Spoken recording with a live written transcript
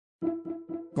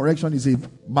Correction is a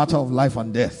matter of life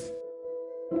and death.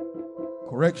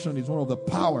 Correction is one of the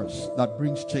powers that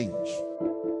brings change.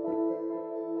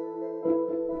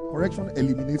 Correction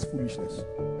eliminates foolishness.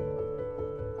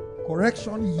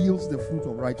 Correction yields the fruit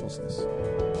of righteousness.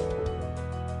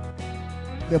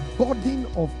 The burden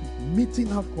of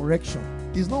meting out correction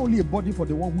is not only a body for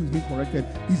the one who is being corrected,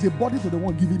 it's a body to the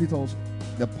one giving it also.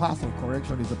 The path of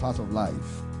correction is the path of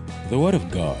life. The word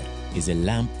of God is a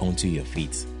lamp unto your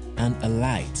feet and a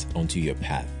light unto your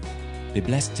path. Be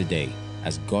blessed today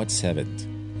as God's servant,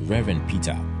 Reverend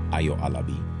Peter Ayo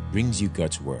Alabi, brings you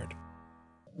God's word.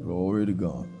 Glory to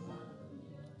God.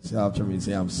 Say after me,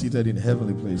 say, I'm seated in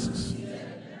heavenly places.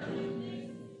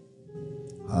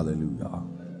 Hallelujah.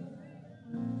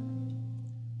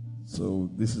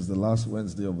 So this is the last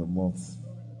Wednesday of the month.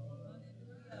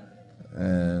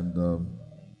 And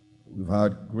we've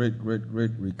had great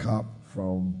recap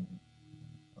from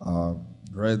our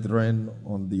brethren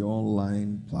on the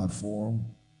online platform.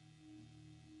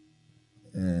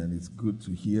 And it's good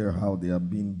to hear how they are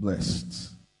being blessed.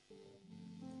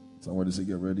 Somebody say,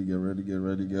 get ready, get ready, get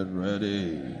ready, get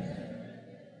ready.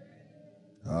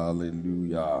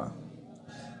 Hallelujah.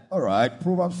 All right,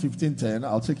 Proverbs 15:10.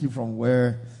 I'll take you from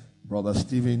where Brother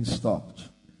Stephen stopped.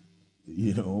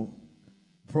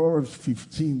 Proverbs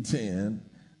 15:10.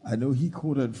 I know he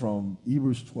quoted from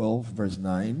Hebrews 12, verse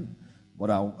 9,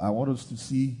 but I want us to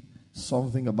see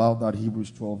something about that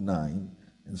Hebrews 12:9.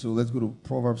 And so let's go to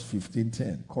Proverbs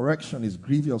 15:10. Correction is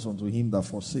grievous unto him that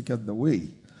forsaketh the way,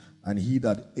 and he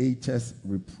that hateth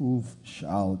reproof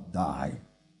shall die.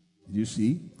 Did you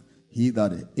see? He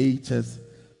that hateth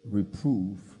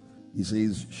reproof, he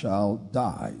says, shall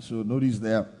die. So notice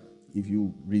there, if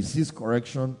you resist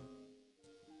correction,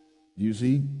 do you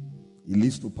see? It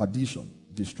leads to perdition,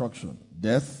 destruction,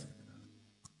 death.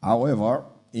 However,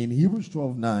 in Hebrews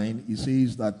 12:9, it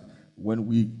says that when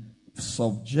we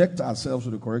subject ourselves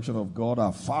to the correction of God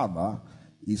our Father,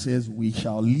 he says we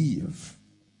shall live.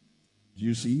 Do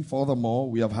you see? Furthermore,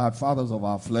 we have had fathers of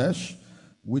our flesh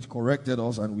which corrected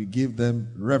us, and we give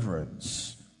them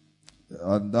reverence.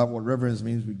 And that what reverence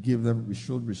means, we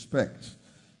showed respect.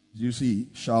 Do you see?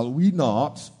 Shall we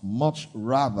not much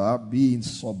rather be in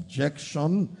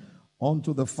subjection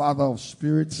unto the Father of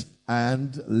spirits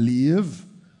and live?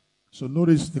 So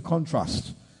notice the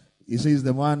contrast. He says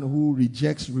the one who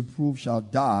rejects reproof shall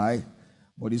die.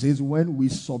 But he says when we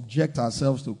subject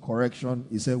ourselves to correction,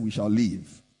 he said we shall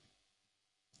live.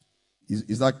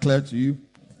 Is that clear to you?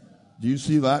 Do you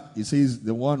see that? He says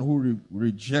the one who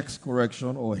rejects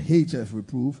correction or hateth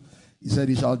reproof, he said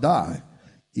he shall die.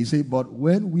 He said, but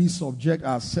when we subject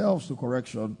ourselves to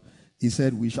correction, he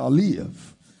said we shall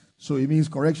live. So it means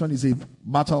correction is a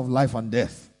matter of life and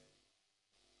death.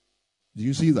 Do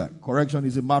you see that? Correction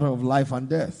is a matter of life and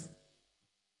death.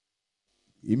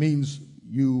 It means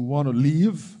you want to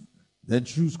live, then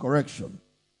choose correction.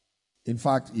 In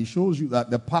fact, it shows you that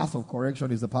the path of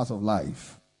correction is the path of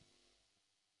life.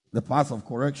 The path of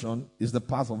correction is the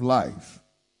path of life.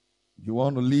 You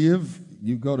want to live,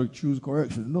 you got to choose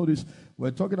correction. Notice, we're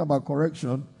talking about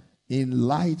correction in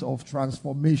light of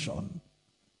transformation.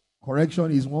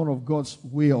 Correction is one of God's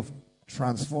way of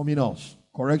transforming us.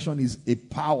 Correction is a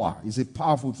power. It's a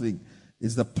powerful thing.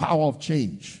 It's the power of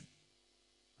change.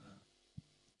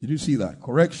 Did you see that?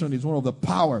 Correction is one of the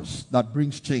powers that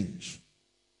brings change.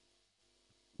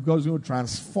 God is going to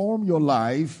transform your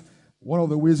life. One of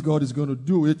the ways God is going to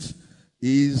do it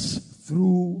is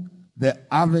through the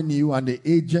avenue and the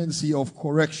agency of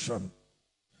correction.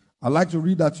 I'd like to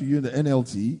read that to you in the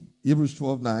NLT, Hebrews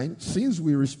 12:9. Since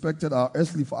we respected our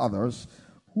earthly fathers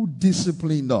who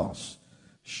disciplined us,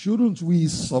 shouldn't we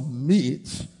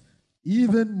submit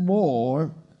even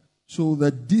more to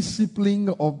the discipline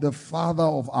of the Father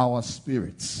of our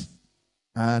spirits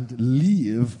and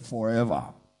live forever?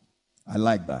 I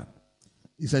like that.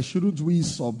 He says, shouldn't we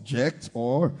subject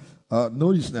or,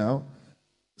 notice now,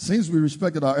 since we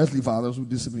respected our earthly fathers who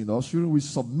disciplined us, shouldn't we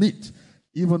submit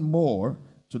even more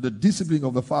to the discipline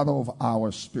of the Father of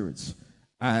our spirits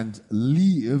and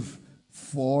live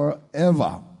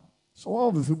forever? So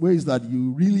one of the ways that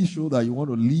you really show that you want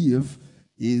to live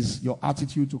is your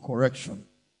attitude to correction.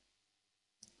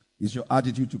 Is your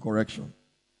attitude to correction.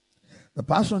 The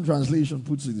Passion Translation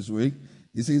puts it this way.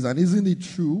 It says, and isn't it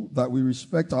true that we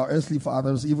respect our earthly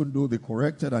fathers even though they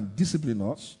corrected and disciplined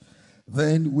us?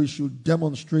 Then we should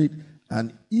demonstrate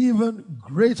an even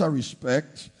greater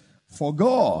respect for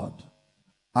God,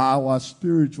 our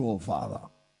spiritual Father.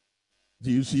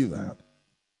 Do you see that?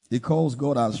 He calls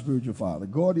God our spiritual Father.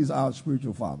 God is our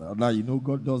spiritual Father. Now you know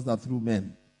God does that through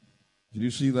men. Did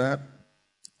you see that?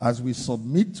 as we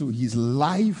submit to his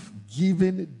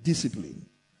life-giving discipline.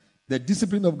 The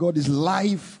discipline of God is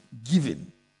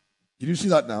life-giving. Did you see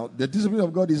that now? The discipline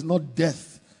of God is not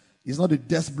death. It's not a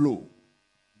death blow.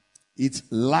 It's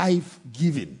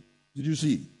life-giving. Did you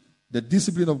see? The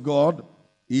discipline of God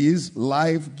is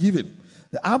life-giving.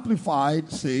 The Amplified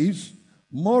says,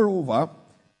 moreover,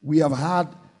 we have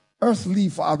had earthly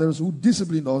fathers who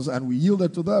disciplined us and we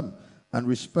yielded to them and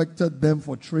respected them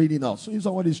for training us. So if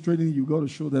someone is training you, got to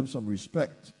show them some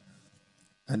respect.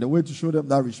 And the way to show them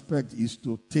that respect is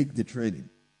to take the training.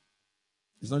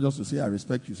 It's not just to say, I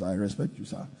respect you, sir. I respect you,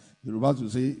 sir. You're about to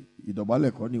say,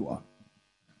 Idobale koniwa.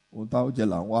 Untao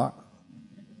jelanwa.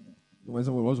 When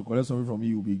someone wants to collect something from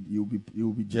you, you'll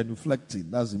be genuflecting.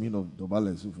 That's the meaning of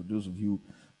dobale. So for those of you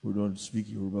who don't speak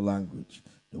Yoruba language,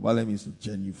 dobale means to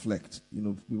genuflect. You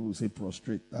know, people will say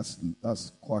prostrate.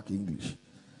 That's quack English.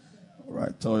 All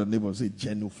right, tell your neighbor, say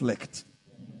genuflect.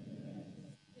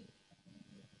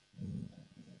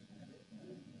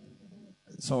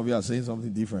 Some of you are saying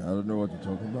something different. I don't know what you're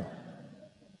talking about.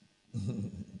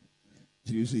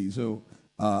 Do you see? So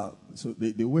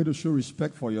the way to show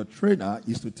respect for your trainer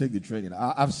is to take the training.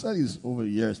 I've said this over the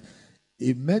years.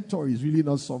 A mentor is really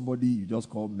not somebody you just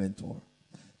call mentor.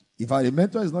 In fact, a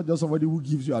mentor is not just somebody who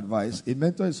gives you advice. A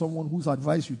mentor is someone whose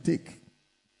advice you take.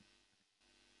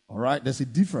 All right? There's a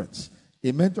difference.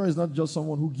 A mentor is not just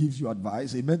someone who gives you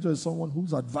advice. A mentor is someone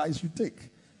whose advice you take.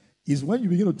 It's when you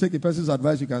begin to take a person's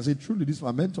advice, you can say, truly, this is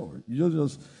my mentor. You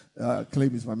just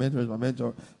claim it's my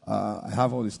mentor. I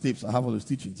have all his tips. I have all his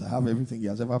teachings. I have everything he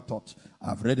has ever taught.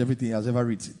 I've read everything he has ever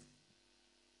written.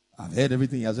 I've heard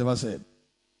everything he has ever said.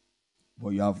 But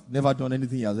you have never done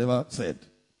anything he has ever said.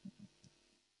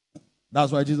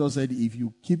 That's why Jesus said, if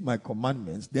you keep my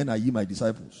commandments, then are ye my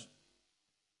disciples.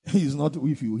 It's not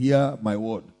if you hear my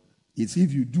word. It's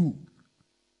if you do.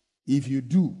 If you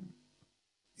do.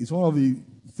 It's one of the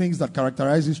things that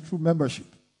characterizes true membership.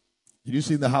 Did you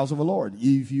see in the house of the Lord?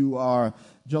 If you are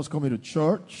just coming to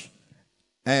church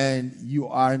and you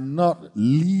are not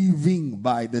living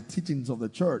by the teachings of the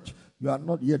church, you are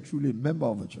not yet truly a member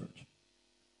of the church.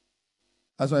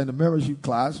 That's why in the membership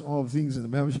class, one of the things in the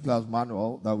membership class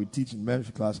manual that we teach in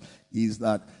membership class is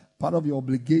that part of your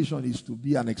obligation is to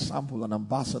be an example, an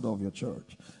ambassador of your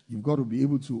church. You've got to be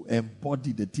able to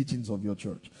embody the teachings of your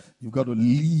church. You've got to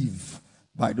live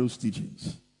by those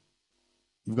teachings.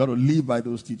 You've got to live by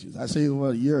those teachings. I say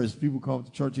over the years, people come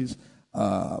to churches,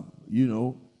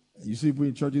 you see people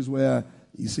in churches where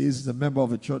he says he's a member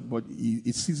of a church, but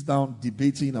he sits down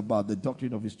debating about the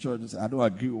doctrine of his church and says, I don't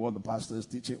agree with what the pastor is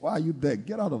teaching. Why are you there?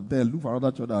 Get out of there. Look for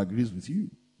another church that agrees with you.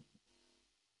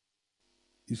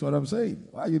 You see what I'm saying?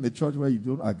 Why are you in a church where you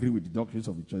don't agree with the doctrines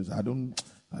of the church? I don't.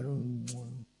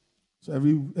 So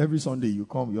every Sunday you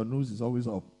come, your nose is always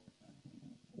up.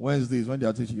 Wednesdays, when they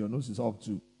are teaching, your nose is up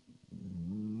too.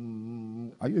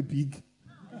 Are you a pig?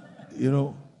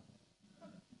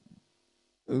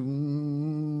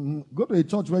 Go to a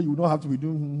church where you don't have to be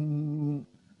doing,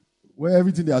 where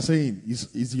everything they are saying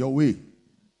is your way.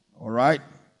 All right?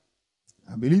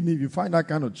 And believe me, if you find that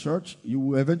kind of church, you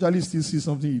will eventually still see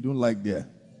something you don't like there.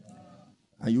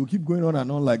 And you will keep going on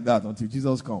and on like that until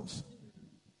Jesus comes.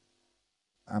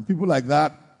 And people like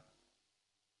that,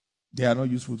 they are not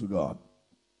useful to God.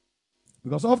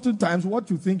 Because oftentimes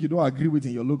what you think you don't agree with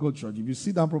in your local church, if you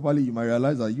sit down properly, you might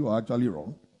realize that you are actually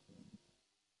wrong.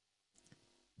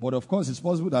 But of course, it's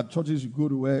possible that churches you go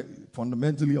to where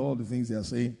fundamentally all the things they are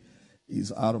saying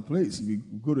is out of place. If you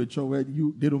go to a church where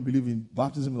they don't believe in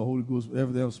baptism of the Holy Ghost,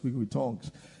 wherever they are speaking with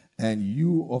tongues, and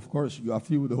you, of course, you are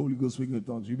filled with the Holy Ghost speaking with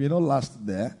tongues, you may not last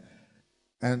there.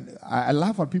 And I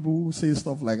laugh at people who say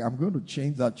stuff like, I'm going to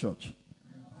change that church.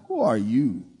 Who are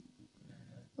you?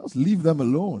 Just leave them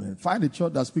alone and find a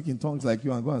church that speaks in tongues like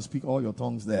you and go and speak all your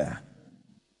tongues there.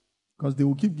 Because they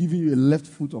will keep giving you a left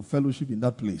foot of fellowship in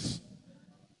that place.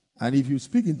 And if you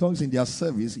speak in tongues in their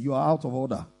service, you are out of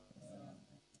order.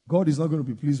 God is not going to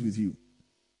be pleased with you.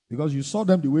 Because you saw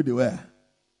them the way they were.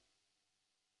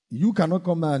 You cannot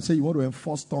come now and say you want to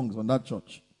enforce tongues on that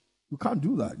church. You can't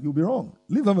do that. You'll be wrong.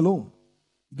 Leave them alone.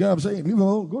 You get what I'm saying? Leave them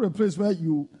alone. Go to a place where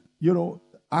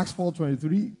Acts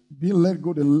 4:23, being let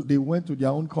go, they went to their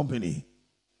own company.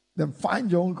 Then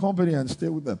find your own company and stay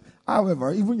with them.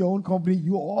 However, even your own company,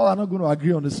 you all are not going to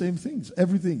agree on the same things.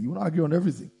 Everything. You won't agree on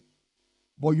everything.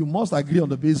 But you must agree on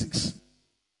the basics.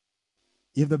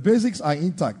 If the basics are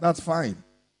intact, that's fine.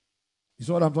 You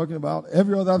see what I'm talking about?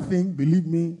 Every other thing, believe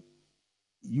me,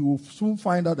 you will soon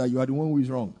find out that you are the one who is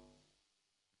wrong.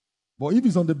 But if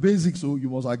it's on the basics, so you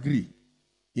must agree.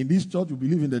 In this church, we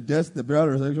believe in the death, the burial,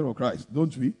 and resurrection of Christ,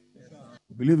 don't we?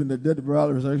 We believe in the death, the burial,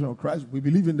 and resurrection of Christ. We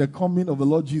believe in the coming of the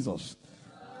Lord Jesus.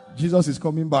 Jesus is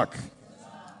coming back.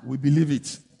 We believe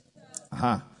it.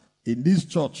 In this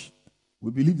church,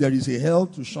 we believe there is a hell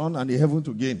to shun and a heaven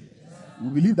to gain. We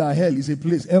believe that hell is a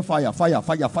place. Hell fire, fire,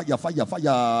 fire, fire, fire,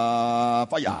 fire,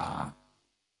 fire.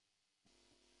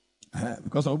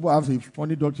 Because some people have a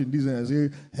funny doctrine in this and say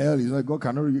hell is not God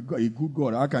cannot be a good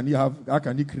God. How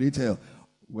can he create hell?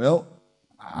 Well,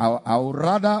 I would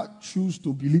rather choose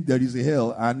to believe there is a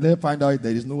hell and then find out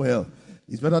there is no hell.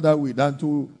 It's better that way than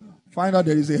to find out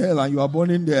there is a hell and you are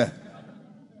born in there.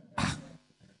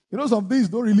 You know, some things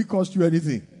don't really cost you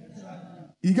anything.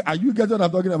 Are you getting what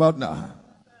I'm talking about now?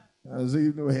 I say,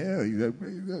 you know, hell,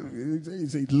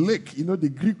 it's a lake. You know, the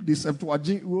Greek, the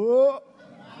Septuagint. Whoa.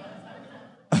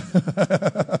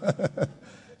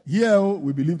 Here,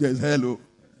 we believe there is hell.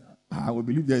 We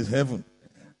believe there is heaven.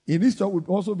 In this church, we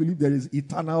also believe there is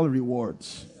eternal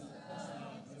rewards.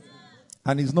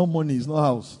 And it's not money, it's not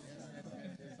house.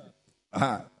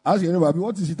 Ask your neighbor,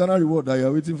 what is eternal reward that you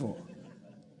are waiting for?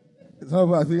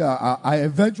 I think I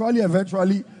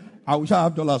eventually, I wish I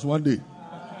have dollars one day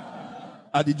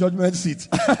at the judgment seat.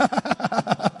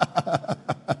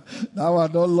 Now I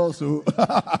don't lost. So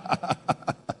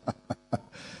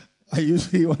you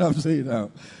see what I'm saying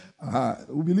now?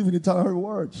 We believe in eternal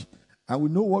rewards. And we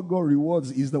know what God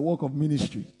rewards is the work of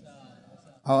ministry.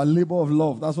 Our labor of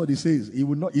love. That's what he says. He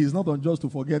is not unjust to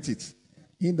forget it.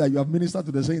 In that you have ministered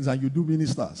to the saints and you do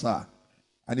minister, sir.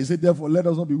 And he said, therefore, let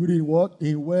us not be weary in what?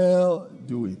 In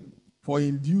well-doing. For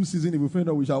in due season, if we faint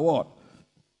not, we shall what?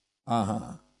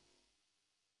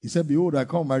 He said, behold, I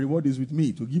come, my reward is with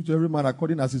me, to give to every man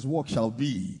according as his work shall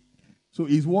be. So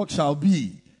his work shall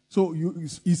be. So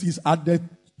it's at the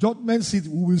judgment seat,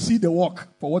 we will see the work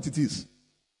for what it is.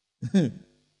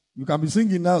 You can be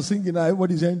singing now,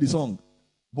 everybody's hearing the song.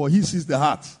 But he sees the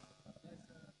heart.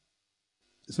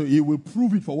 So he will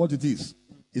prove it for what it is.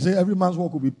 He said every man's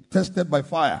work will be tested by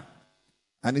fire.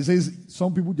 And he says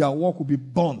some people, their work will be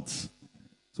burnt.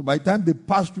 So by the time they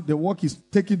pass through, the work is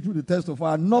taken through the test of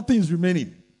fire, nothing is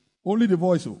remaining. Only the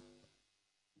voice.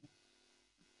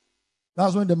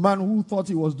 That's when the man who thought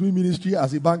he was doing ministry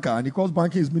as a banker, and he calls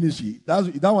banking his ministry, that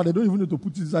one they don't even need to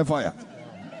put it inside fire.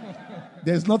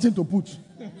 There's nothing to put.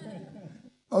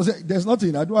 I was saying, there's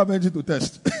nothing. I don't have anything to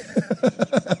test.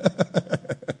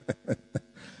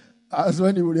 That's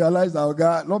when you realize that,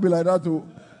 God, not be like that too.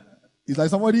 It's like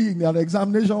somebody in an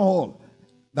examination hall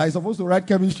that is supposed to write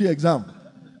chemistry exam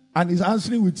and is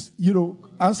answering with,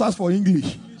 answers for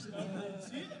English.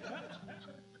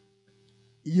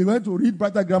 You went to read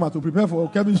brighter grammar to prepare for a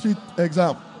chemistry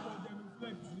exam.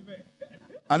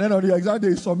 And then on the exam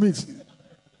day, submit.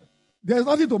 There's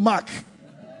nothing to mark.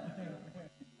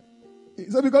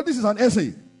 So because this is an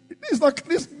essay.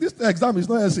 This exam is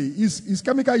not essay. It's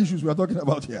chemical issues we are talking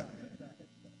about here.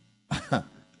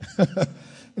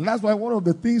 And that's why one of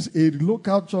the things a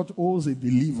local church owes a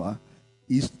believer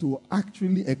is to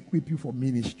actually equip you for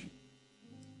ministry.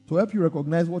 To help you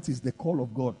recognize what is the call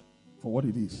of God for what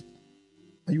it is.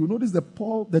 And you will notice that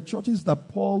the churches that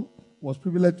Paul was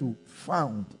privileged to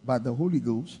found by the Holy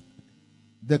Ghost,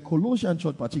 the Colossian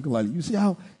church particularly, you see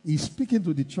how he's speaking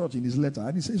to the church in his letter,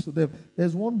 and he says to them,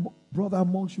 there's one brother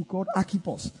amongst you called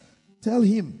Archippus. Tell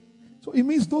him. So it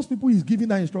means those people he's giving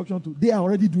that instruction to, they are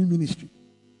already doing ministry.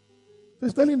 So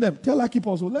he's telling them, tell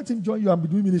Archippus, let him join you and be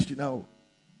doing ministry now.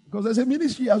 Because there's a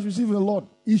ministry he has received the Lord.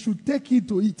 He should take heed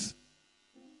to it.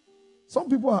 Some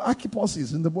people are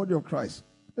Archippuses in the body of Christ.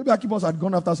 Maybe Archippus had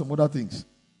gone after some other things.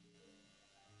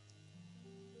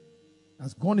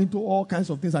 Has gone into all kinds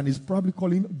of things and is probably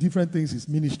calling different things his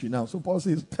ministry now. So Paul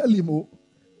says, tell him,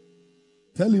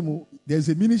 there's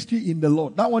a ministry in the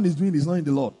Lord. That one is doing is not in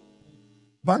the Lord.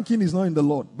 Banking is not in the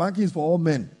Lord. Banking is for all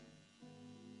men.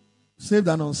 Saved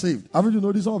and unsaved. Haven't you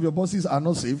noticed some of your bosses are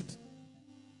not saved?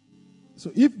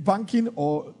 So if banking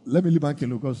or, let me leave banking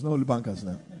because not only bankers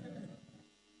now.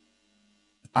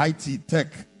 IT, tech,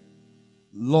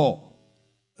 law,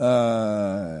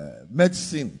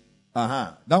 medicine.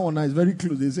 That one now is very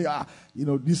close. They say,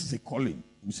 this is a calling.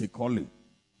 We say calling.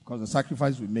 Because the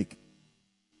sacrifice we make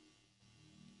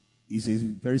is a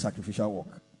very sacrificial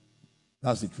work.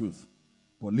 That's the truth.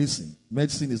 But listen,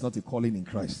 medicine is not a calling in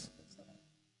Christ.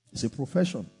 It's a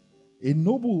profession. A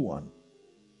noble one.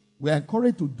 We are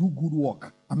encouraged to do good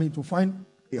work. To find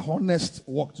a honest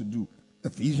work to do.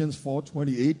 Ephesians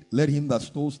 4:28, let him that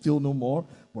stole steal no more,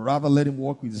 but rather let him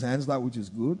work with his hands that which is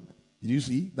good. Did you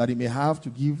see? That he may have to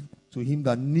give to him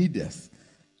that needeth.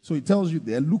 So it tells you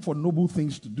there, look for noble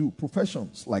things to do.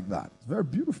 Professions like that. It's very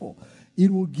beautiful.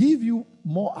 It will give you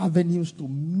more avenues to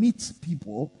meet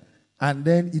people, and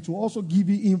then it will also give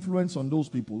you influence on those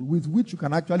people with which you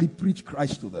can actually preach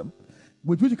Christ to them.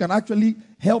 with which you can actually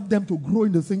help them to grow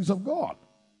in the things of God.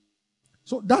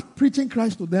 So that preaching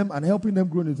Christ to them and helping them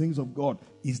grow in the things of God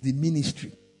is the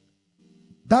ministry.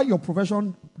 That your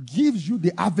profession gives you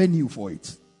the avenue for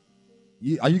it.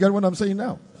 Are you getting what I'm saying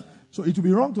now? So it would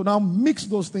be wrong to now mix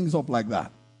those things up like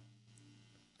that.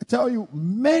 I tell you,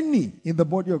 many in the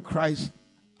body of Christ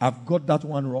have got that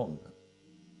one wrong.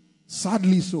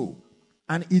 Sadly so.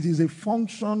 And it is a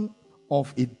function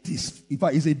of it's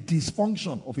a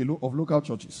dysfunction of local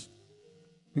churches.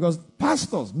 Because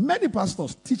many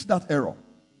pastors teach that error.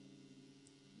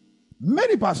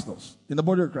 Many pastors in the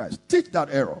body of Christ teach that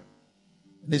error.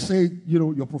 They say,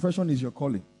 your profession is your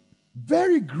calling.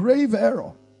 Very grave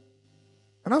error.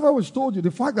 And I've always told you,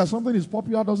 the fact that something is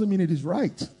popular doesn't mean it is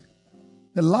right.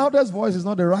 The loudest voice is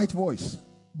not the right voice.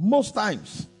 Most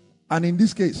times. And in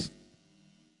this case.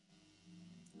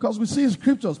 Because we see in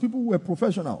scriptures, people who were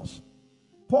professionals.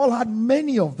 Paul had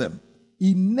many of them.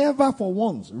 He never for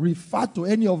once referred to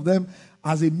any of them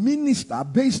as a minister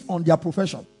based on their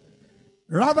profession.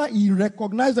 Rather, he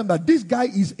recognized them that this guy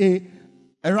is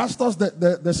Erastus,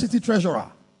 the city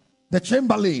treasurer, the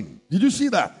chamberlain. Did you see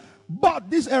that? But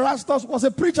this Erastus was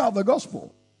a preacher of the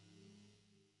gospel.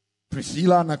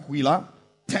 Priscilla and Aquila,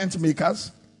 tent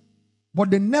makers. But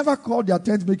they never called their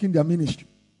tent making their ministry.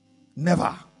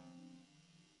 Never.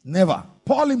 Never.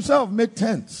 Paul himself made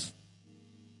tents.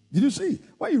 Did you see?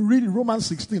 When you read in Romans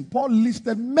 16, Paul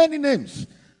listed many names.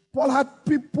 Paul had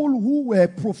people who were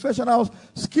professionals,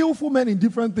 skillful men in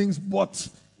different things, but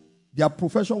their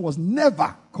profession was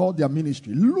never called their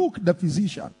ministry. Luke, the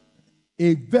physician,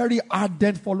 a very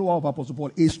ardent follower of Apostle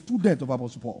Paul, a student of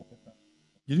Apostle Paul.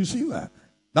 Did you see that?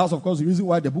 That's, of course, the reason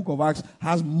why the book of Acts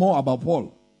has more about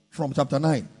Paul from chapter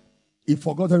 9. He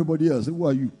forgot everybody else. Who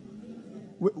are you?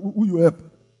 Who you help?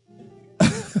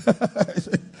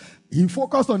 He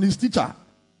focused on his teacher.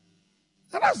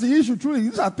 And that's the issue, truly.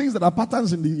 These are things that are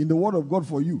patterns in the word of God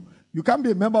for you. You can't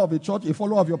be a member of a church, a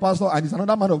follower of your pastor, and it's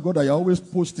another man of God that you're always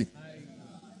posting.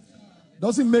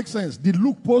 Doesn't make sense. Did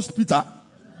Luke post Peter?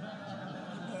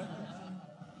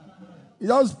 He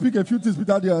just pick a few things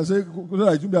Peter did and say,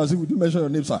 we do mention your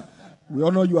name, sir. We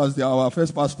honor you as our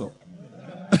first pastor.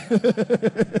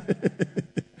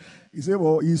 He said,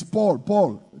 well, he's Paul.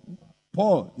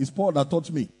 Paul is Paul that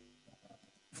taught me.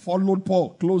 Followed Paul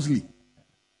closely.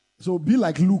 So be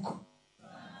like Luke.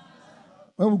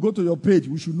 When we go to your page,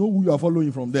 we should know who you are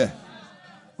following from there.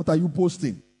 What are you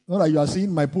posting? Not that you are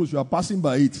seeing my post, you are passing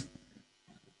by it.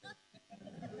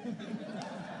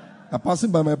 You are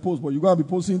passing by my post, but you're going to be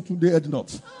posting today at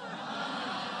not.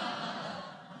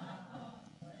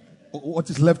 What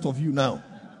is left of you now?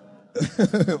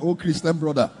 Oh, Christian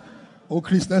brother. Oh,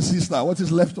 Christian sister. What is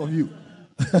left of you?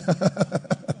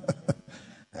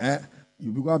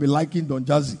 You're going to be liking Don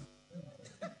Jazzy.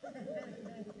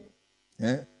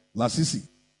 Lasisi.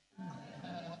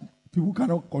 People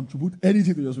cannot contribute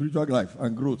anything to your spiritual life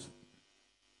and growth.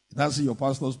 That's your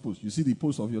pastor's post. You see the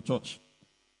post of your church.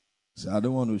 Say, I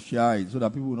don't want to share it so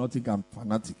that people will not think I'm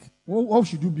fanatic. What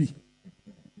should you be?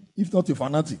 If not a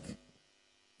fanatic.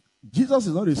 Jesus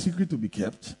is not a secret to be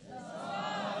kept.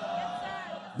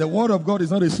 The word of God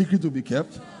is not a secret to be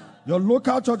kept. Your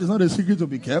local church is not a secret to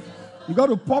be kept. You got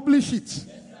to publish it.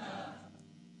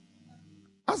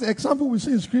 As an example we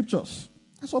see in scriptures.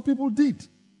 That's what people did.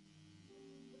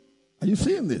 Are you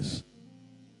seeing this?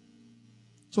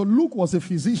 So Luke was a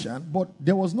physician, but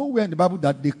there was nowhere in the Bible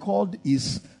that they called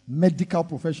his medical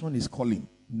profession his calling.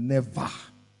 Never.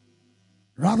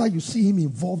 Rather, you see him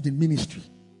involved in ministry.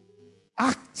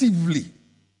 Actively,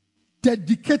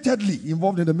 dedicatedly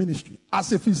involved in the ministry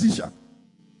as a physician.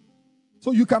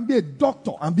 So you can be a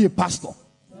doctor and be a pastor.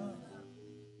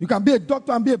 You can be a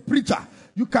doctor and be a preacher.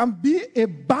 You can be a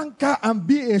banker and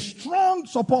be a strong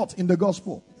support in the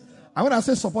gospel. And when I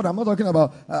say support, I'm not talking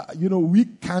about, we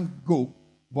can't go,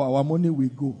 but our money will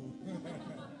go.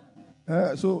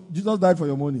 So Jesus died for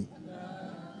your money.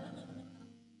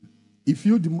 He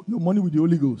filled your money with the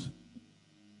Holy Ghost.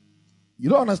 You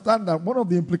don't understand that one of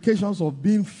the implications of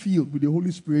being filled with the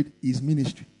Holy Spirit is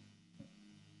ministry.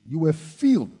 You were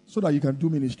filled so that you can do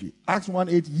ministry. Acts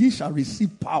 1:8, ye shall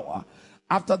receive power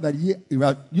after that you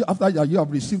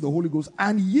have received the Holy Ghost,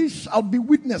 and ye shall be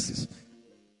witnesses.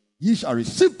 Ye shall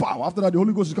receive power after that the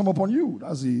Holy Ghost will come upon you.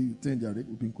 That's the thing there.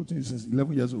 We've been quoting you since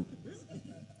 11 years old.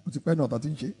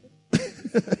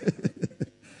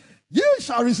 Ye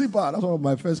shall receive power. That's one of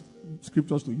my first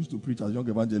scriptures to use to preach as young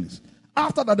evangelists.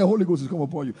 After that the Holy Ghost will come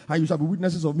upon you, and you shall be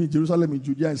witnesses of me in Jerusalem, in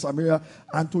Judea, in Samaria,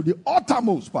 and to the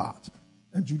uttermost part.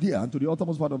 And Judea, and to the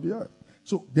uttermost part of the earth.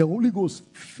 So the Holy Ghost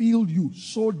filled you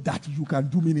so that you can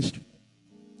do ministry.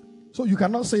 So you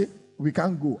cannot say, we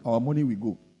can't go, our money will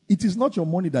go. it is not your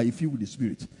money that he filled with the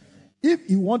Spirit. If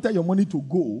he wanted your money to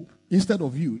go instead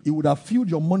of you, he would have filled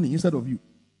your money instead of you.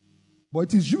 But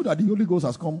it is you that the Holy Ghost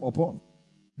has come upon.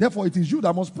 Therefore, it is you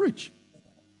that must preach.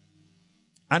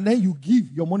 And then you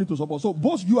give your money to support. So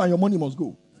both you and your money must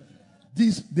go.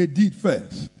 This they did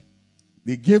first.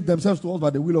 They gave themselves to us by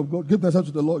the will of God, gave themselves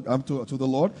to the Lord, to the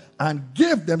Lord, and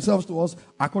gave themselves to us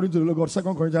according to the will of God.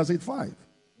 2 Corinthians 8:5.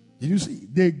 Did you see?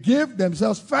 They gave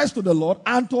themselves first to the Lord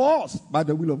and to us by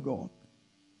the will of God.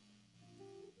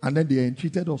 And then they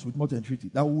entreated us with much entreaty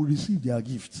that we will receive their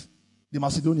gifts. The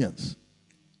Macedonians.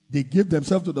 They gave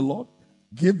themselves to the Lord,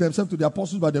 gave themselves to the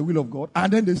apostles by the will of God,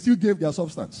 and then they still gave their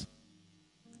substance.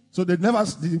 So the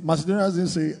Macedonians didn't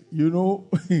say,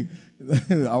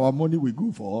 our money will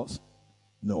go for us.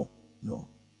 No.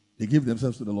 They gave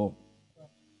themselves to the Lord.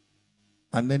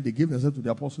 And then they gave themselves to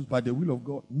the apostles by the will of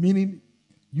God. Meaning,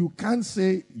 you can't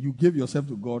say you gave yourself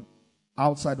to God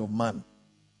outside of man.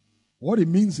 What it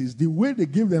means is the way they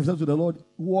gave themselves to the Lord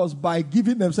was by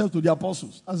giving themselves to the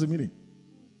apostles. That's the meaning.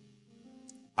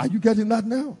 Are you getting that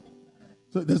now?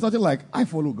 So there's nothing like, I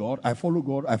follow God, I follow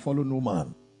no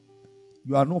man.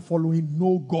 You are not following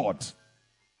no God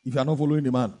if you are not following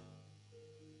the man.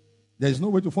 There is no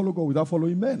way to follow God without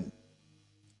following men.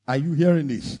 Are you hearing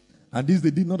this? And this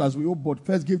they did not as we hope, but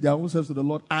first gave their own selves to the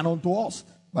Lord and unto us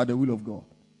by the will of God.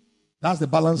 That's the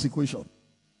balance equation.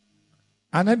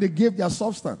 And then they gave their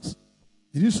substance.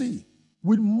 Did you see?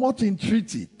 With much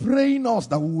entreaty, praying us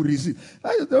that we will receive.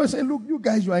 They will say, look, you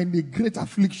guys, you are in a great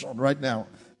affliction right now.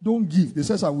 Don't give. They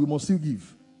say, sir, we must still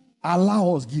give.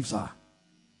 Allow us give, sir.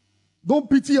 Don't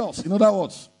pity us. In other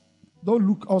words, don't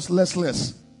look us less.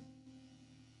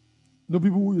 People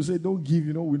who you say, don't give,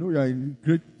 we know you are in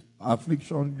great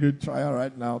affliction, great trial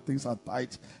right now. Things are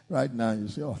tight right now. You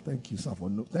say, oh, thank you, sir,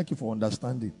 thank you for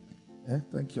understanding.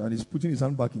 Thank you. And he's putting his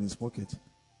hand back in his pocket.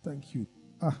 Thank you.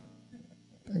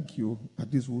 Thank you.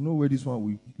 At least we'll know where this one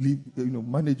will leave,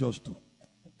 manage us to.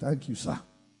 Thank you, sir.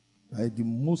 I am the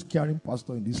most caring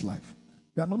pastor in this life.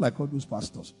 We are not like all those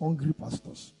pastors, hungry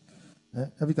pastors.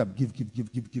 Every time, give.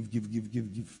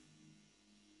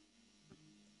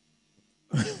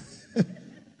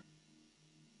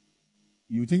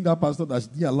 You think that pastor that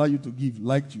didn't allow you to give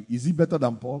liked you? Is he better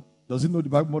than Paul? Does he know the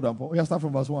Bible more than Paul? Start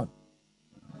from verse 1.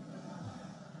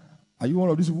 Are you one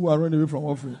of these people who are running away from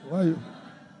offering? Why are you?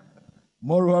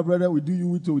 Moreover, brethren, we do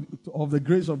you of the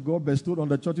grace of God bestowed on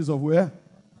the churches of where?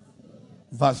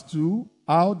 Verse 2.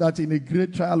 How that in a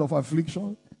great trial of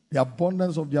affliction, the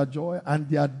abundance of their joy and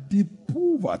their deep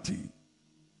poverty.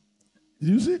 Did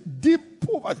you see? Deep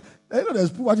poverty.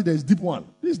 There's poverty, there's deep one.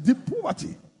 This deep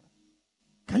poverty.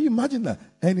 Can you imagine that?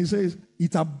 And he says,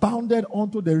 it abounded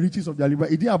unto the riches of their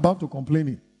liberty. He didn't abound to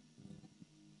complaining.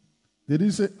 They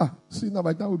didn't say, see now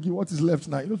by the time we give, what is left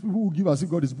now? Those people who give as if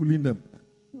God is bullying them.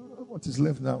 What is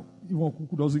left now? Even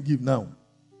who doesn't give now.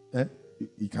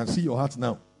 He can see your heart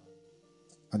now.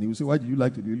 And he will say, why do you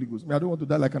like to do Holy Ghost? I don't want to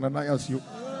die like Ananias.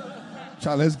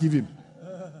 Child, let's give him.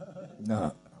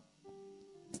 Nah.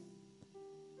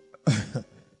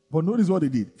 But notice what they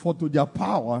did. For to their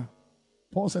power,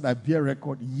 Paul said, I bear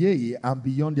record, yea, and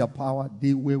beyond their power,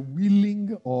 they were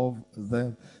willing of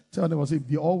them. Tell them, say,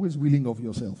 be always willing of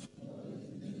yourself.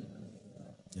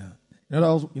 Yeah.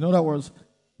 In other words,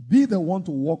 be the one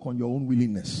to work on your own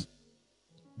willingness.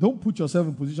 Don't put yourself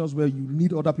in positions where you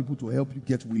need other people to help you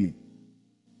get willing.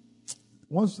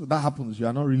 Once that happens, you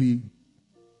are not really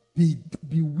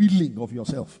be willing of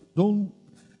yourself. Don't,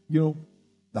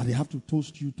 that they have to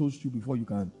toast you before you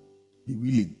can be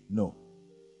willing. No.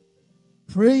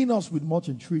 Praying us with much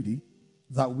entreaty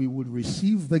that we would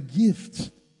receive the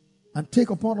gift and take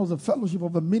upon us the fellowship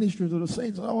of the ministry to the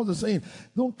saints. And I was saying,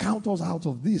 don't count us out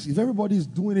of this. If everybody is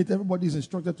doing it, everybody is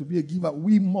instructed to be a giver,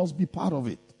 we must be part of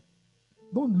it.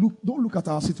 Don't look at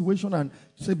our situation and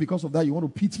say because of that you want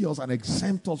to pity us and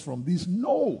exempt us from this.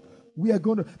 No. We are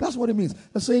going to, that's what it means.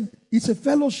 They're saying it's a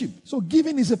fellowship. So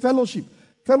giving is a fellowship.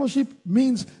 Fellowship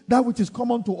means that which is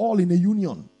common to all in a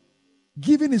union.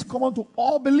 Giving is common to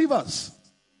all believers.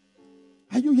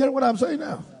 Are you hearing what I'm saying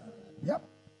now? Yep.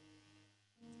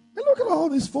 And look at all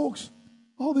these folks,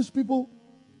 all these people.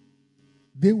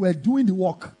 They were doing the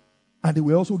work and they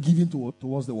were also giving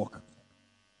towards the work.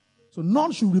 So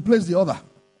none should replace the other.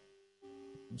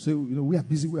 Say, we are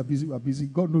busy.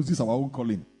 God knows this is our own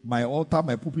calling. My altar,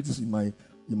 my pulpit is in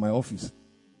my office.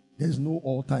 There's no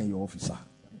altar in your office, sir.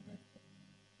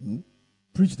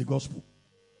 Preach the gospel.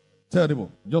 Tell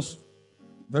them, just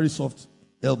very soft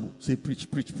elbow. Say, preach.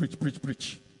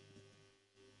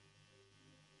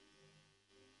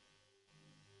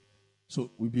 So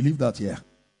we believe that here.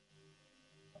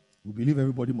 We believe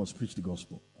everybody must preach the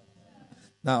gospel.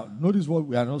 Now, notice what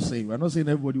we are not saying. We are not saying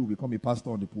everybody will become a pastor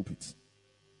on the pulpit.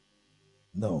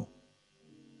 No.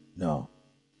 Now,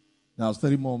 I was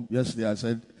telling Mom yesterday, I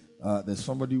said, there's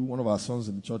somebody, one of our sons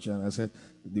in the church, and I said,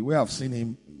 the way I've seen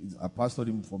him, I pastored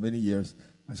him for many years.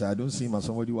 I said, I don't see him as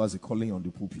somebody who has a calling on the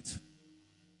pulpit.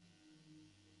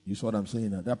 You see what I'm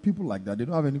saying? There are people like that. They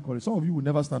don't have any calling. Some of you will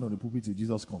never stand on the pulpit till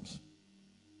Jesus comes.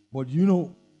 But you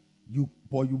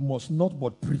must not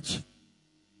but preach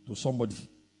to somebody.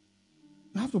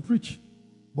 You have to preach.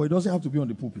 But it doesn't have to be on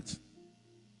the pulpit.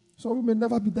 So we may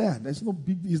never be there. There's no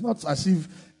big, it's not as if,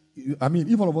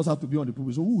 if all of us have to be on the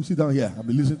pulpit, so who will sit down here and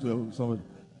be listening to somebody?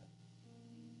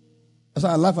 As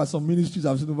I laugh at some ministries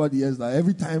I've seen over the years that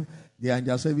every time they are in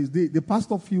their service, the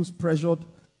pastor feels pressured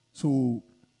to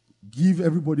give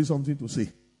everybody something to say.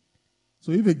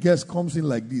 So if a guest comes in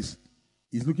like this,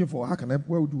 he's looking for,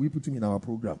 where do we put him in our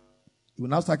program? He will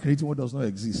now start creating what does not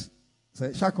exist.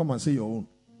 Say, shall come and say your own.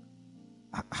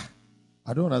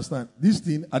 I don't understand. This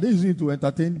thing, are they using it to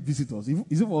entertain visitors?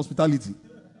 Is it for hospitality?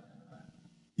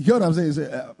 You hear what I'm saying?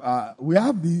 Say, we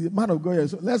have the man of God here,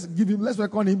 so let's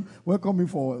welcome him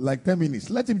for like 10 minutes.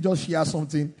 Let him just share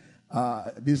something.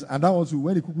 And that was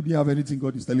when he didn't have anything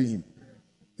God is telling him.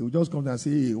 He would just come and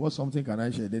say, hey, what something can I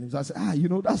share? Then he would say,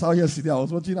 that's how yesterday I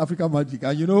was watching African Magic.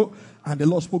 And and the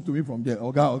Lord spoke to me from there.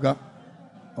 Oga.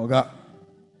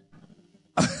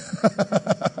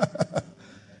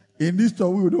 In this church,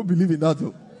 we don't believe in that.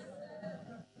 Though.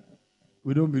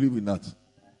 We don't believe in that.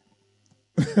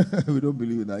 We don't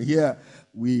believe in that. Here,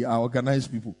 we are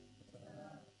organized people.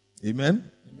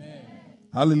 Amen? Amen.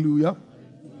 Hallelujah.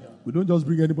 We don't just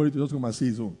bring anybody to just come and say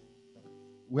his own.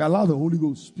 We allow the Holy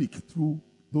Ghost to speak through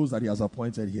those that he has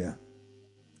appointed here.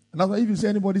 And that's why if you see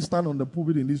anybody stand on the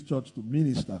pulpit in this church to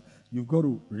minister, you've got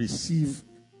to receive,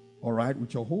 all right,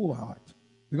 with your whole heart.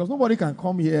 Because nobody can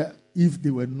come here if they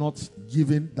were not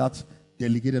given that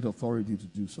delegated authority to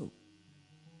do so.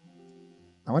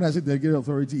 And when I say delegated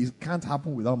authority, it can't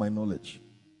happen without my knowledge.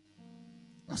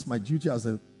 That's my duty as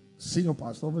a senior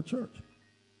pastor of a church.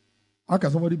 How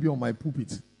can somebody be on my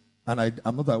pulpit and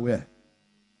I'm not aware?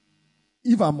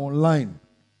 If I'm online,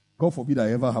 God forbid that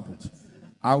ever happens,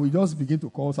 I will just begin to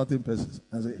call certain persons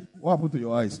and say, what happened to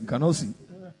your eyes? You cannot see.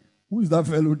 Who is that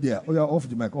fellow there? Oh, yeah, off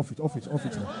the mic, off it. Off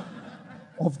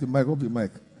the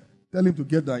mic. Tell him to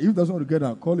get down. If he doesn't want to get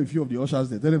down, call a few of the ushers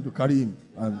there. Tell him to carry him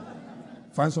and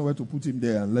find somewhere to put him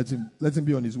there and let him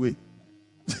be on his way.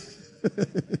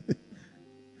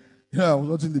 I was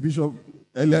watching the bishop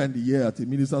earlier in the year at a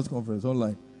ministers' conference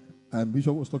online. And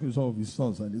Bishop was talking to some of his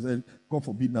sons, and he said, God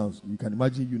forbid now, you can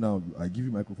imagine you now, I give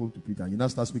you microphone to Peter, and you now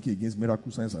start speaking against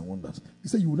miracle signs and wonders. He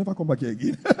said, you will never come back here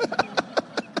again.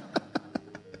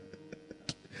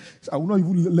 So I will not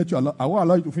even let you, I won't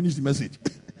allow you to finish the message.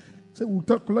 He said, we'll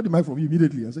collect the mic from you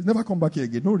immediately. I said, never come back here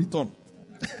again, no return.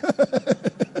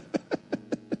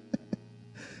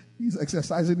 He's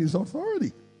exercising his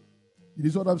authority. It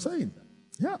is what I'm saying.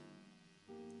 Yeah.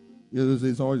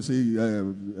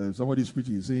 Somebody is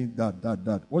preaching, he's saying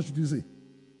that. What should you say?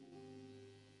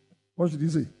 What should you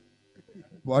say?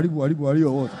 Buhari,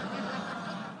 or what?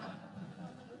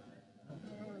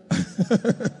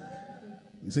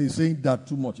 He's saying that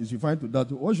too much. He's referring to that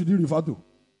too. What should he refer to?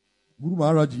 Guru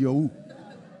Maharaj or who?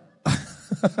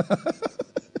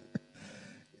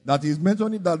 That he's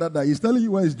mentioning that. He's telling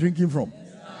you where he's drinking from.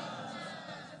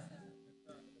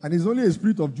 And it's only a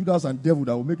spirit of Judas and devil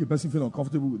that will make a person feel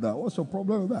uncomfortable with that. What's your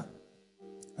problem with that?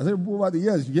 I said, over the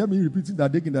years, you hear me repeating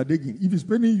that digging. If he's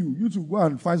paining you, you to go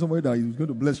and find somebody that is going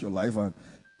to bless your life and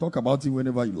talk about it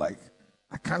whenever you like.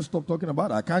 I can't stop talking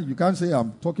about it. You can't say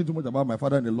I'm talking too much about my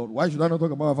father and the Lord. Why should I not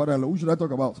talk about my father and the Lord? Who should I talk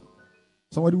about?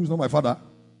 Somebody who's not my father?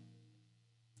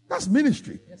 That's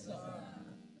ministry. Yes, sir.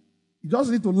 You just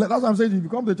need to that's what I'm saying. If you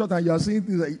come to the church and you are saying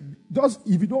things,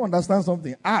 if you don't understand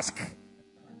something, ask.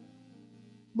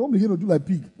 Don't begin to do like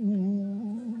pig.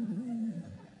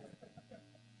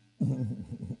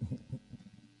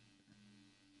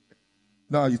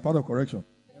 No, it's part of correction.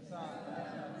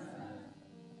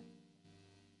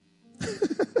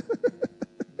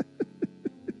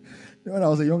 When I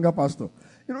was a younger pastor,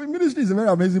 ministry is a very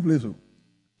amazing place.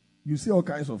 You see all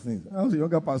kinds of things. When I was a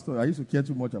younger pastor, I used to care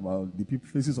too much about the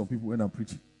faces of people when I'm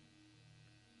preaching.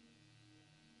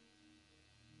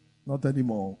 Not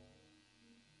anymore.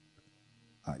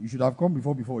 You should have come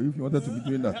before if you wanted to be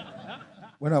doing that.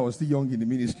 When I was still young in the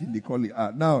ministry, they call it,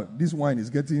 now this wine is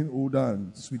getting older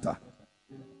and sweeter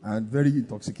and very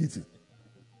intoxicating.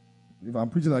 If I'm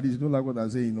preaching like this, you don't like what I'm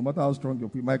saying, no matter how strong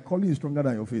your my calling is stronger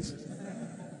than your face.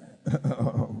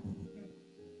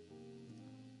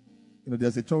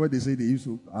 there's a church where they say they used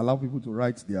to allow people to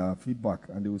write their feedback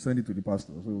and they will send it to the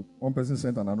pastor. So one person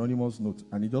sent an anonymous note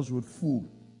and he just wrote "fool."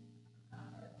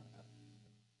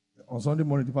 On Sunday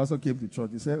morning, the pastor came to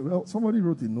church. He said, well, somebody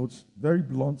wrote a note, very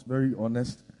blunt, very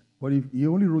honest, but if he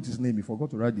only wrote his name, he forgot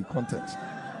to write the content.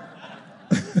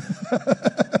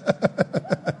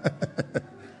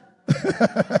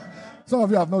 Some of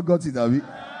you have not got it, have you?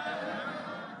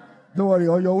 Don't worry,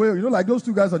 on your way, like those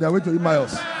two guys on their way to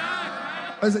Emmaus.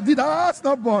 I said, did our hearts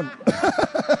not burn?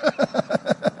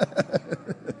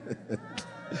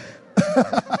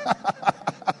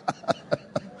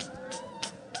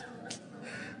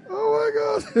 Oh my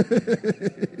God.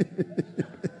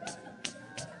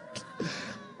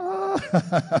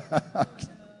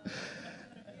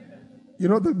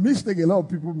 The mistake a lot of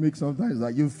people make sometimes is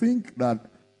that you think that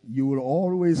you will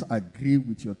always agree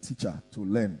with your teacher to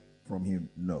learn from him.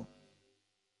 No.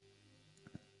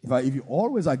 If you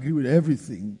always agree with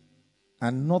everything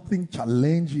and nothing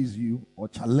challenges you or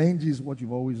challenges what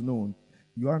you've always known,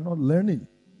 you are not learning.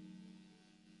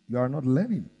 You are not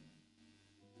learning.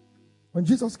 When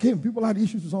Jesus came, people had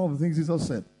issues with some of the things Jesus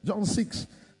said. John 6,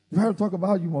 if I talk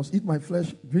about you must eat my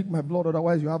flesh, drink my blood,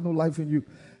 otherwise you have no life in you.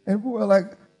 And people were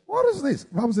like, what is this?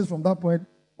 The Bible says from that point,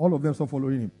 all of them stopped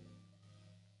following him.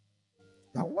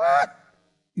 Now what?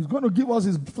 He's going to give us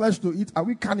his flesh to eat. Are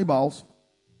we cannibals?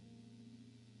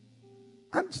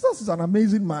 And Jesus is an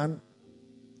amazing man.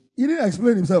 He didn't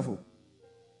explain himself.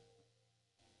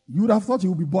 You would have thought he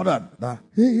would be bothered. That,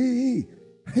 hey.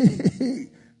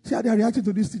 See how they are reacting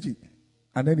to this teaching.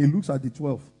 And then he looks at the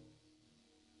 12.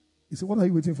 He said, what are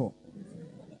you waiting for?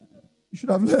 You should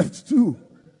have left too.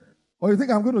 Or you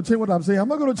think I'm going to change what I'm saying? I'm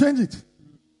not going to change it.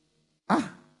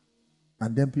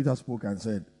 And then Peter spoke and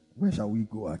said, where shall we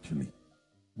go actually?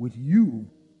 With you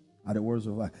are the words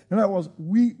of life. In other words,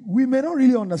 we may not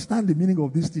really understand the meaning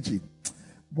of this teaching,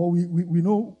 but we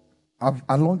know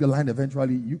along the line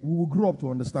eventually we will grow up to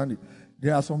understand it.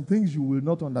 There are some things you will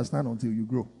not understand until you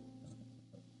grow.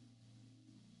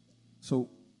 So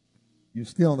you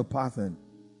stay on the path and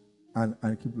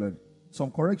keep learning.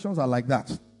 Some corrections are like that.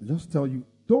 They just tell you,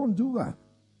 don't do that.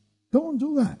 Don't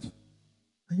do that.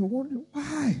 And you're wondering,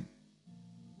 why?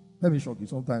 Let me shock you.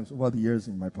 Sometimes over the years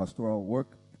in my pastoral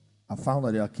work, I found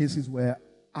that there are cases where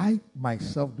I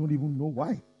myself don't even know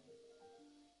why.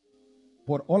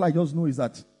 But all I just know is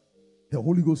that the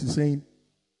Holy Ghost is saying,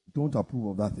 don't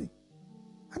approve of that thing.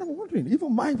 And I'm wondering,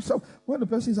 even myself, when the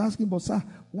person is asking, but sir,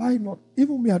 why not?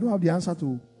 Even me, I don't have the answer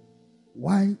to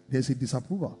why there's a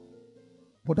disapproval.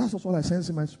 But that's also what I sense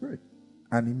in my spirit.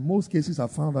 And in most cases, I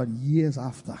found out years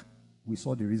after we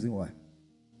saw the reason why.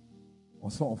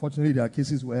 Also, unfortunately, there are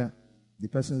cases where the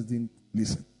persons didn't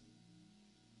listen.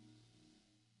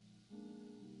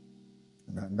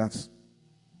 And that's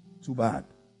too bad.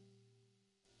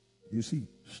 You see,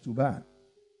 it's too bad.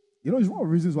 It's one of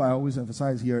the reasons why I always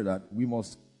emphasize here that we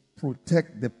must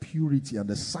protect the purity and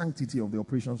the sanctity of the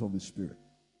operations of the Spirit.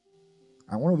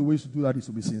 And one of the ways to do that is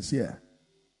to be sincere.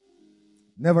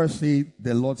 Never say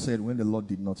the Lord said when the Lord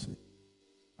did not say.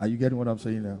 Are you getting what I'm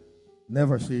saying now?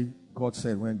 Never say God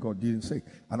said when God didn't say.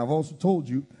 And I've also told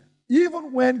you,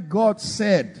 even when God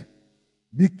said,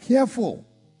 be careful,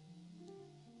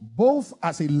 both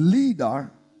as a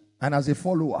leader and as a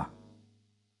follower.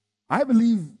 I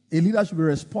believe a leader should be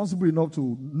responsible enough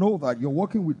to know that you're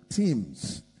working with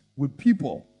teams, with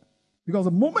people. Because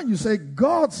the moment you say,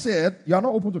 God said, you are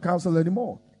not open to counsel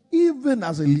anymore. Even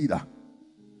as a leader.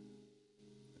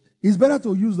 It's better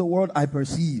to use the word I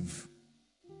perceive.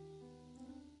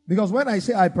 Because when I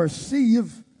say I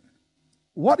perceive,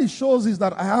 what it shows is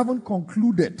that I haven't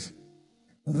concluded.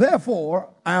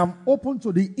 Therefore, I am open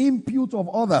to the input of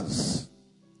others.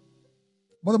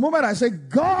 But the moment I say,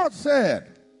 God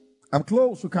said, I'm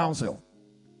close to counsel.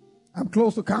 I'm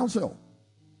close to counsel.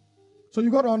 So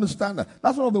you got to understand that.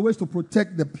 That's one of the ways to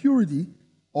protect the purity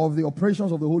of the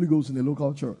operations of the Holy Ghost in the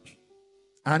local church.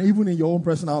 And even in your own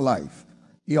personal life.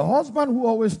 A husband who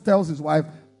always tells his wife,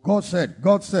 God said,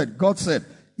 God said, God said,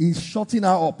 he's shutting her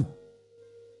up.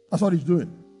 That's what he's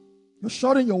doing. You're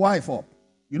shutting your wife up.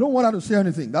 You don't want her to say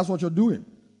anything. That's what you're doing.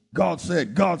 God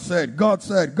said, God said, God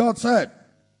said, God said.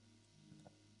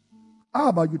 How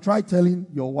about you try telling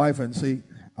your wife and say,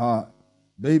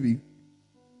 baby,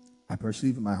 I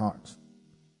perceive in my heart.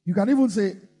 You can even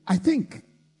say, I think.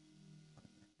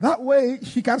 That way,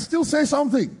 she can still say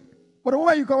something. But the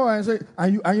moment you come over and say,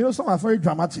 and you know some are very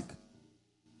dramatic.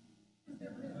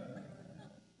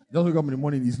 Just wake up in the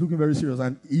morning, he's looking very serious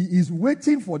and he's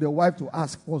waiting for the wife to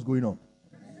ask what's going on.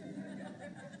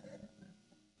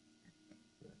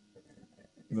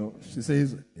 She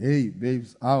says, hey,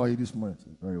 babes, how are you this morning?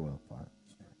 Very well, fine.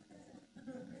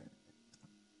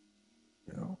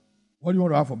 What do you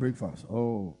want to have for breakfast?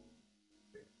 Oh.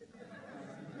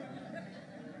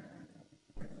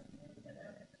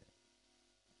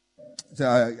 So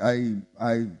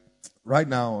I right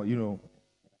now,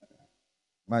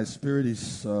 my spirit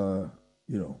is, there's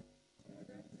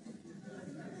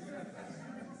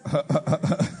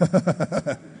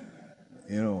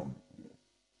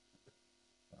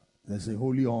a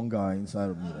holy hunger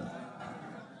inside of me now.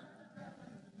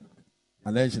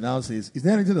 And then she now says, is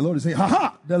there anything the Lord is saying?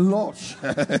 Ha! The Lord.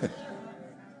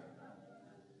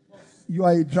 You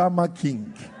are a drama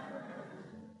king.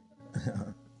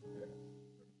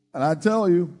 And I tell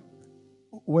you,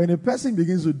 when a person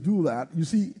begins to do that, you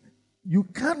see, you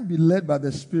can't be led by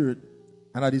the Spirit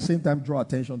and at the same time draw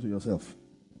attention to yourself.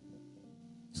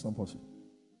 It's not possible.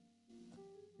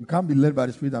 You can't be led by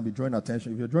the Spirit and be drawing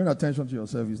attention. If you're drawing attention to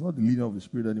yourself, it's not the leading of the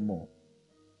Spirit anymore.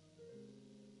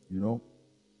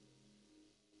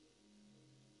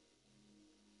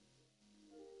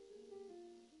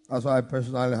 That's why I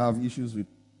personally have issues with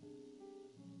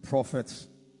prophets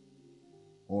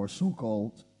or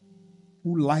so-called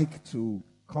who like to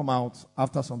come out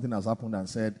after something has happened and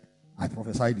said, I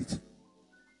prophesied it.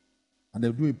 And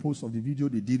they'll do a post of the video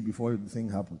they did before the thing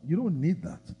happened. You don't need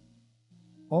that.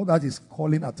 All that is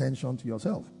calling attention to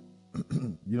yourself.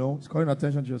 It's calling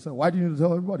attention to yourself. Why do you need to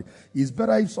tell everybody? It's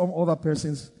better if some other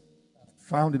persons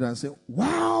found it and say,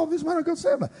 wow, this man got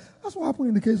saved. That's what happened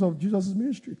in the case of Jesus'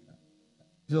 ministry.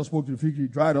 Jesus spoke to the fig tree,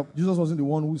 dried up. Jesus wasn't the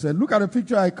one who said, look at the fig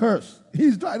tree I cursed.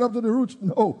 He's dried up to the roots.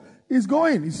 No, he's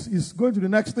going. He's going to the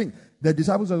next thing. The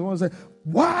disciples are the ones who say,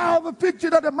 wow, the fig tree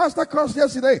that the master cursed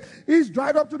yesterday, he's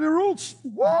dried up to the roots.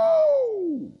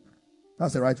 Whoa!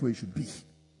 That's the right way it should be.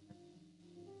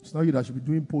 It's not you that should be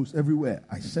doing posts everywhere.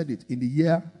 I said it in the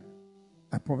year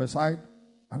I prophesied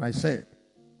and I said,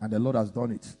 and the Lord has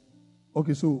done it.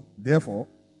 Okay, so therefore,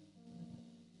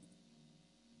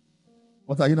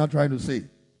 what are you not trying to say?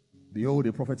 Behold,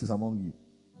 a prophet is among you.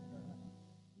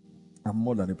 I'm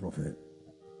more than a prophet.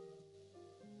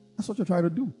 That's what you're trying to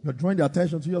do. You're drawing the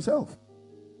attention to yourself.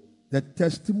 The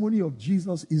testimony of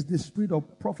Jesus is the spirit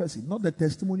of prophecy, not the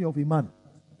testimony of a man.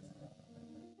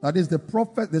 That is, the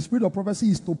spirit of prophecy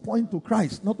is to point to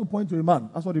Christ, not to point to a man.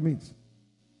 That's what it means.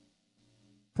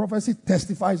 Prophecy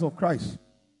testifies of Christ,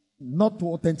 not to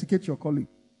authenticate your calling.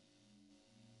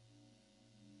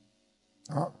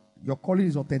 Your calling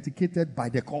is authenticated by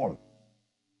the call.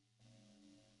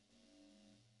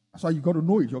 That's why you got to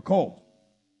know it. You're called.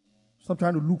 Stop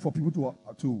trying to look for people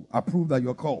to approve that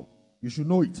you're called. You should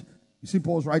know it. You see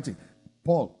Paul's writing.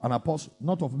 Paul, an apostle,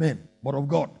 not of men, but of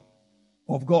God.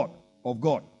 Of God. Of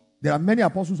God. There are many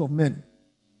apostles of men.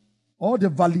 All the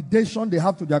validation they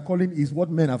have to their calling is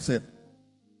what men have said.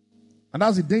 And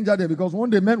that's the danger there, because one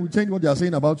day men will change what they are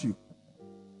saying about you.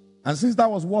 And since that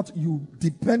was what you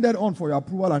depended on for your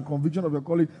approval and conviction of your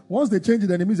calling, once they change it,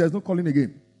 then it means there's no calling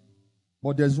again.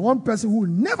 But there's one person who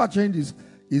never changes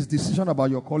his decision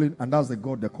about your calling, and that's the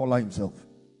God, the caller himself.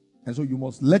 And so you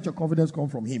must let your confidence come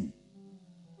from him.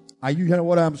 Are you hearing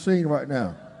what I'm saying right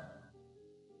now?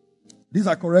 These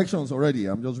are corrections already.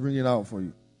 I'm just bringing it out for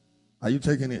you. Are you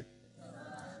taking it?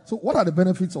 So what are the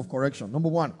benefits of correction? Number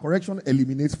one, correction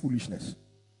eliminates foolishness.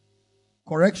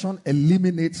 Correction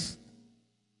eliminates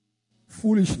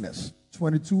foolishness.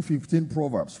 22:15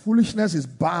 Proverbs. Foolishness is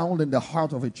bound in the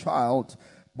heart of a child,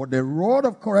 but the rod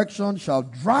of correction shall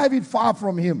drive it far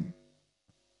from him.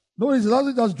 Notice it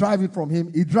doesn't just drive it from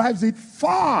him, it drives it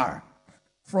far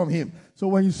from him. So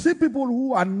when you see people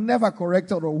who are never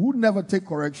corrected or who never take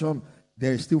correction,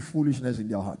 there is still foolishness in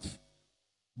their hearts.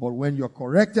 But when you're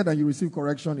corrected and you receive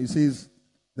correction, it says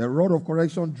the rod of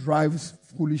correction drives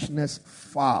foolishness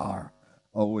far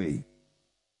away.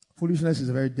 Foolishness is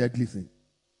a very deadly thing.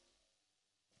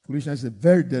 Foolishness is a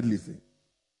very deadly thing.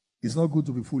 It's not good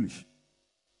to be foolish.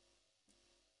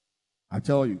 I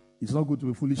tell you, it's not good to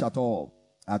be foolish at all.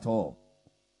 At all.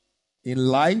 In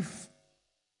life,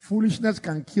 foolishness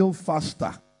can kill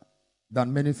faster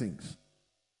than many things.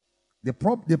 The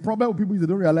problem with people is they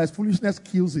don't realize foolishness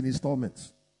kills in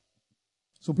installments.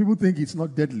 So people think it's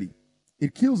not deadly.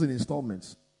 It kills in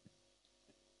installments.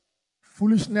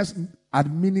 Foolishness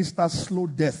administers slow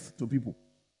death to people.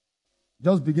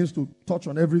 Just begins to touch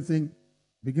on everything,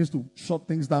 begins to shut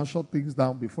things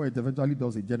down before it eventually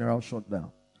does a general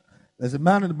shutdown. There's a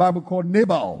man in the Bible called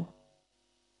Nabal.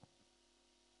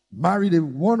 Married a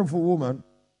wonderful woman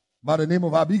by the name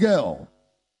of Abigail.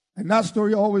 And that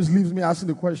story always leaves me asking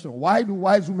the question, why do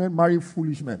wise women marry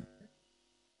foolish men?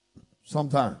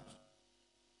 Sometimes.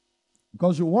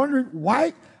 Because you're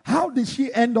wondering, how did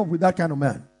she end up with that kind of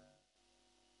man?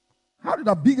 How did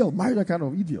Abigail marry that kind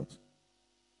of idiot?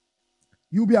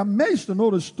 You'll be amazed to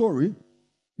know the story.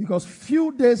 Because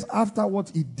few days after what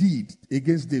he did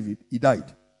against David, he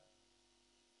died.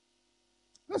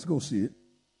 Let's go see it.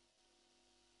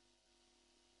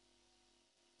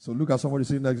 So look at somebody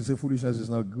saying that, you say foolishness is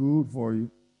not good for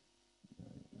you.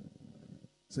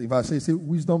 So if I say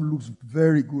wisdom looks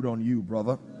very good on you,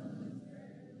 brother.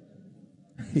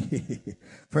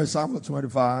 1 Samuel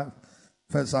 25.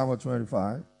 1 Samuel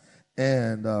 25.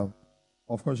 And of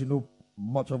course, you know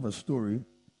much of a story.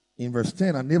 In verse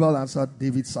 10, and Nabal answered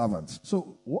David's servants.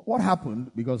 So what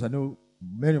happened, because I know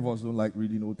many of us don't like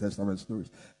reading Old Testament stories,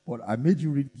 but I made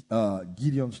you read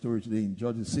Gideon's story today in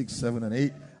Judges 6, 7, and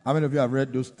 8. How many of you have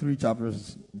read those 3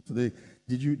 chapters today?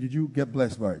 Did you get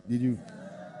blessed by it? Did you?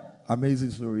 Amazing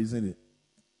story, isn't it?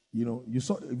 You know, you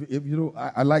saw. If you know,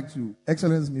 I like to.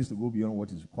 Excellence means to go beyond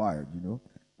what is required. You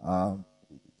know,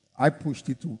 I pushed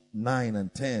it to 9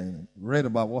 and 10. Read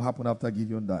about what happened after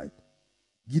Gideon died.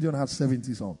 Gideon had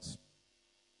 70 sons.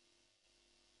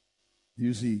 Do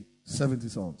you see? 70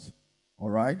 sons.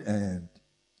 All right? And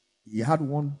he had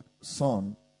one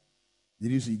son,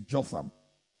 did you see, Jotham,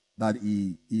 that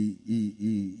he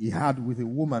had with a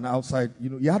woman outside. You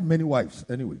know, he had many wives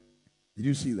anyway. Did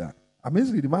you see that?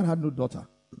 Amazingly, the man had no daughter.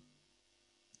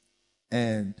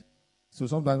 And so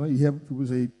sometimes when you hear people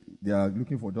say they are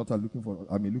looking for daughter, looking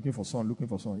for son, looking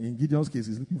for son. In Gideon's case,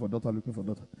 he's looking for daughter, looking for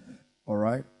daughter. All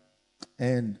right?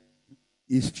 And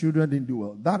his children didn't do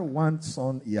well. That one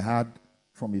son he had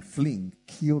from a fling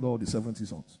killed all the 70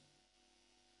 sons.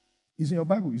 It's in your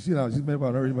Bible. You see now.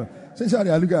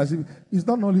 Essentially, I look at it. It's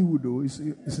not Nollywood though.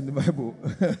 It's in the Bible.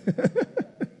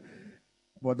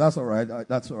 But that's all right.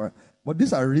 That's all right. But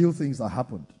these are real things that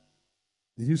happened.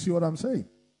 Did you see what I'm saying?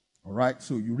 All right.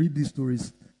 So you read these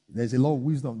stories. There's a lot of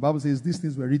wisdom. The Bible says these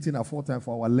things were written aforetime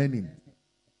for our learning.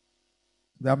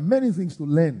 There are many things to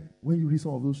learn when you read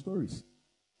some of those stories.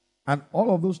 And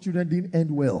all of those children didn't end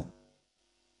well.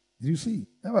 Did you see?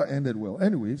 Never ended well.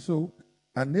 Anyway, so,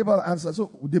 and Nabal answered.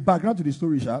 So, the background to the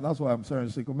story, that's why I'm sorry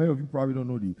to say, because many of you probably don't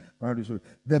know the background to the story.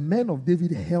 The men of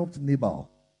David helped Nabal.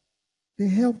 They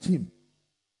helped him.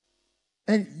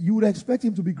 And you would expect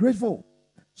him to be grateful.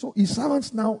 So, his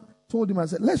servants now told him and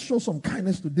said, let's show some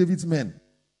kindness to David's men.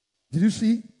 Did you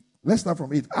see? Let's start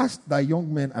from 8. Ask thy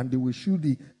young men, and they will shew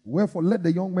thee. Wherefore, let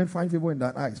the young men find favor in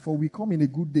thine eyes. For we come in a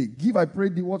good day. Give, I pray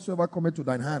thee, whatsoever cometh to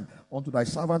thine hand, unto thy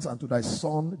servants and to thy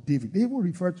son David. They even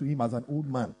referred to him as an old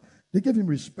man. They gave him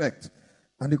respect,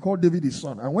 and they called David his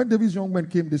son. And when David's young men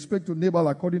came, they spake to Nabal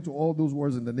according to all those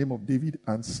words in the name of David,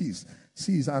 and ceased.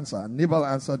 See his answer. And Nabal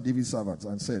answered David's servants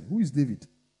and said, who is David?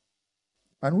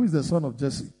 And who is the son of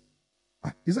Jesse?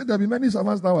 He said, there be many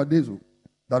servants nowadays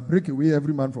that break away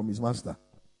every man from his master.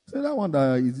 Say that one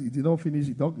that he did not finish,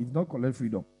 he did not collect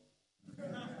freedom.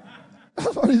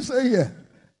 That's what he's saying here.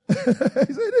 He said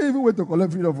he didn't even wait to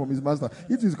collect freedom from his master.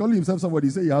 If he's calling himself somebody,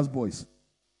 he say he has boys.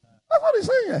 That's what he's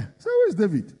saying here. Say, who is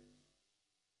David?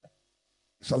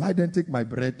 Shall I then take my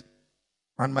bread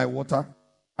and my water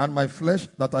and my flesh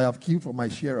that I have killed for my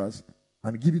shearers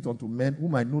and give it unto men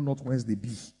whom I know not whence they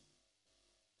be?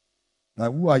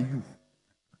 Like, who are you?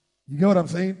 You get what I'm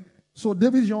saying? So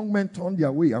David's young men turned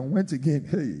their way and went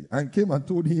again, and came and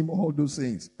told him all those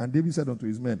things. And David said unto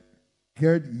his men,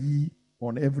 gird ye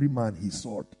on every man his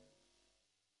sword.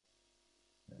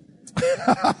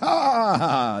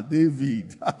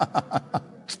 David.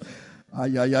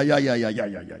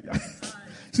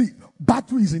 See,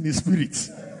 battle is in his spirit.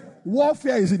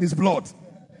 Warfare is in his blood.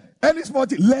 Any small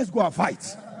thing, let's go and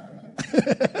fight.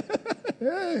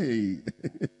 Hey.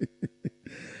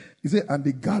 He said, and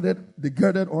they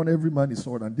girded on every man his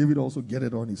sword, and David also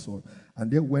girded on his sword. And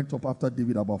they went up after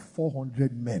David about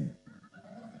 400 men.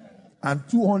 And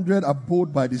 200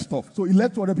 abode by the stuff. So he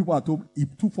left 200 people at home, he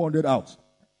took 400 out.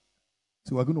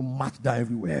 So we're going to march down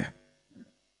everywhere.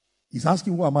 He's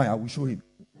asking, who am I? I will show him.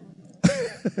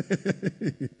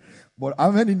 But how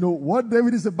many know what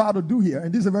David is about to do here?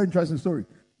 And this is a very interesting story.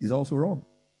 He's also wrong.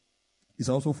 He's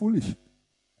also foolish.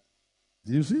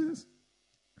 Did you see this?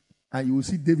 And you will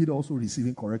see David also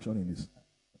receiving correction in this.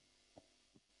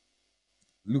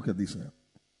 Look at this now.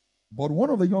 But one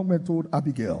of the young men told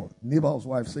Abigail, Nabal's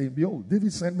wife, saying, behold,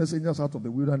 David sent messengers out of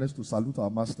the wilderness to salute our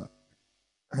master.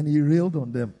 And he railed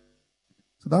on them.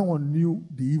 So that one knew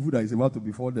the evil that is about to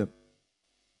befall them.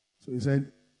 So he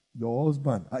said, your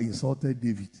husband insulted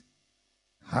David.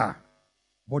 Ha!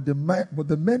 But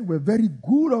the men were very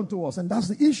good unto us, and that's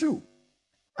the issue.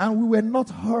 And we were not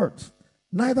hurt.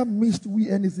 Neither missed we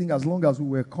anything as long as we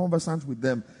were conversant with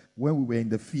them when we were in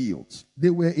the fields. They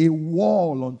were a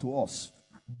wall unto us,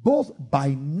 both by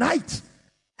night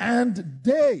and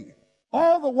day.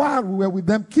 All the while we were with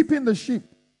them keeping the sheep.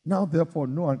 Now, therefore,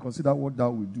 know and consider what thou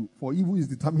wilt do, for evil is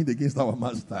determined against our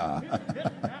master.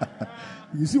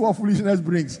 You see what foolishness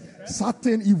brings?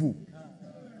 Certain evil.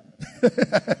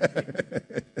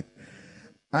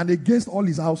 And against all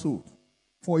his household,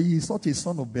 for he is such a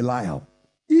son of Belial.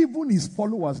 Even his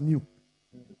followers knew.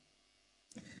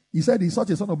 He said he's such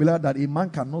a son of Belial that a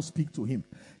man cannot speak to him.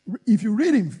 If you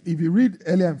read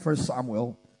earlier in 1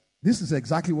 Samuel, this is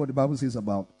exactly what the Bible says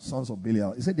about sons of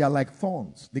Belial. It said they are like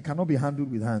thorns. They cannot be handled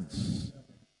with hands.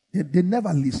 They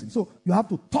never listen. So you have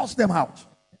to toss them out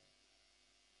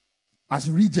as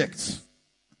rejects.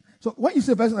 So when you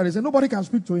say person that they say nobody can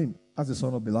speak to him as the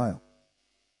son of Belial.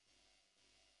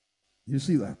 You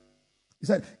see that? He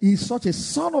said he's such a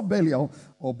son of Belial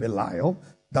or Belial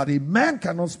that a man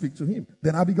cannot speak to him.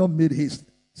 Then Abigail made haste,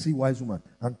 see wise woman,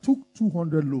 and took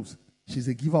 200 loaves. She's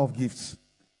a giver of gifts.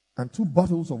 And 2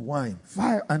 bottles of wine,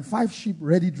 5 sheep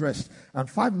ready dressed, and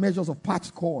 5 measures of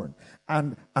parched corn,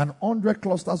 and 100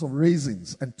 clusters of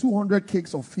raisins, and 200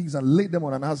 cakes of figs, and laid them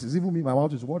on an asses. Even me, my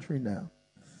mouth is watering now.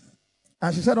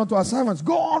 And she said unto her servants,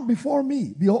 go on before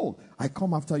me. Behold, I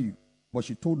come after you. But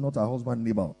she told not her husband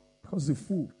Nabal, because he's a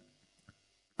fool.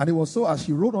 And it was so as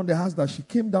she rode on the horse that she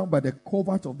came down by the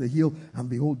covert of the hill, and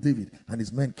behold, David and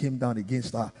his men came down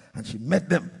against her, and she met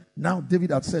them. Now David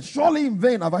had said, surely in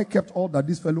vain have I kept all that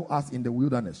this fellow asked in the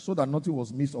wilderness, so that nothing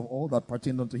was missed of all that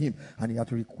pertained unto him. And he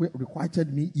had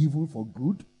requited me evil for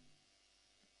good.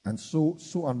 And so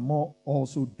and more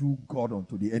also do God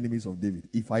unto the enemies of David.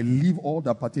 If I leave all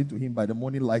that pertain to him by the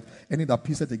morning light, any that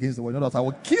pisseth against the word, I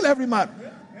will kill every man.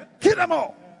 Kill them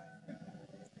all.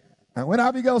 And when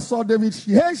Abigail saw David,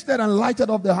 she hasted and lighted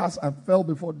up the house and fell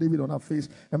before David on her face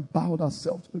and bowed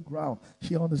herself to the ground.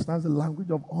 She understands the language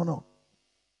of honor.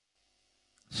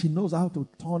 She knows how to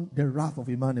turn the wrath of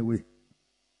a man away.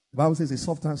 The Bible says a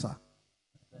soft answer.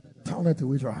 Turn it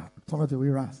away wrath. Turn it away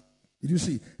wrath. Did you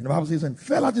see? And the Bible says, and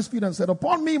fell at his feet and said,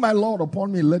 upon me, my Lord,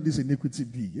 upon me, let this iniquity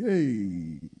be.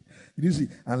 Hey. Did you see?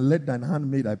 And let thine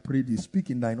handmaid, I pray thee,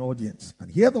 speak in thine audience. And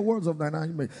hear the words of thine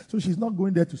handmaid. So she's not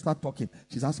going there to start talking.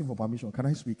 She's asking for permission. Can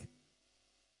I speak?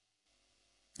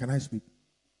 Can I speak?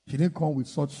 She didn't come with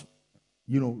such,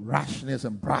 rashness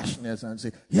and brashness and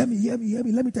say, hear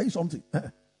me, let me tell you something.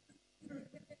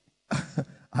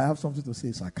 I have something to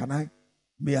say, sir. Can I?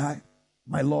 May I?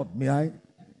 My Lord, may I?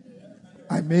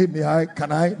 May I?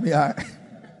 Can I? May I?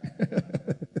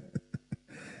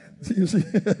 You see,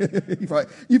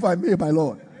 if I may, my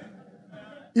Lord.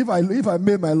 If I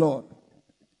may, my Lord.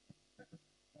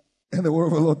 And the word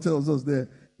of the Lord tells us there,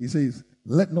 he says,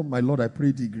 let not my Lord, I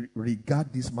pray thee,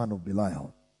 regard this man of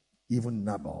Belial, even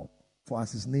Nabal. For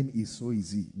as his name is, so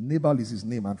is he. Nabal is his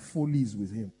name, and folly is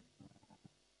with him.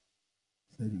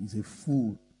 He's a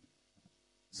fool.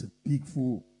 He's a big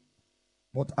fool.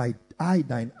 But I,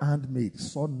 thine handmaid,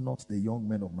 saw not the young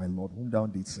men of my Lord, whom thou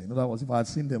didst say. In other words, if I had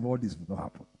seen them, all this would not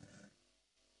happen.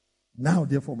 Now,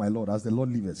 therefore, my Lord, as the Lord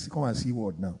liveth, come and see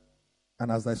word now. And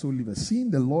as thy soul liveth,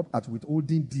 seeing the Lord at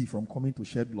withholding thee from coming to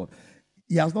shed blood.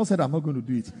 He has not said, I'm not going to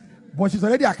do it. But she's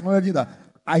already acknowledging that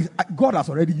God has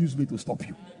already used me to stop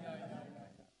you.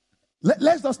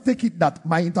 Let's just take it that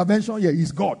my intervention here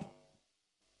is God.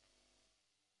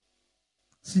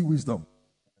 See wisdom.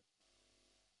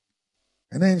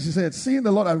 And then she said, seeing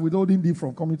the Lord and withholding thee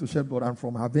from coming to shed blood and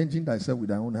from avenging thyself with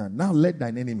thy own hand. Now let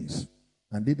thine enemies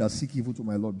and they that seek evil to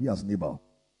my Lord be as Nabal.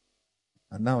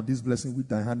 And now this blessing which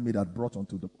thy handmaid had brought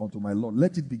unto my Lord,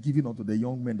 let it be given unto the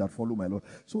young men that follow my Lord.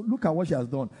 So look at what she has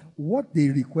done. What they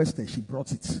requested, she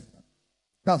brought it.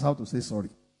 That's how to say sorry.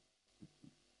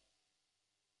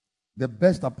 The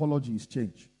best apology is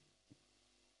change.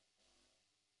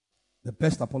 The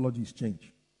best apology is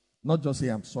change. Not just say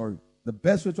I'm sorry. The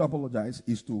best way to apologize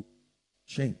is to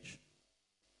change.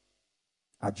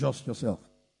 Adjust yourself.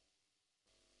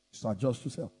 So adjust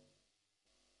yourself.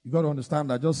 You got to understand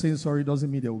that just saying sorry doesn't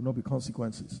mean there will not be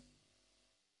consequences.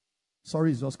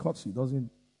 Sorry is just courtesy. It doesn't,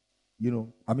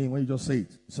 when you just say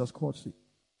it, it's just courtesy.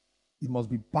 It must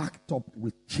be backed up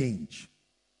with change.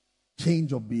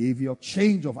 Change of behavior,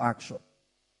 change of action.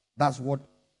 That's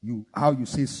how you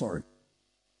say sorry.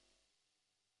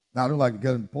 Now, I don't like to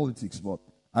get into politics, but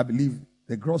I believe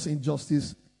the gross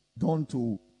injustice done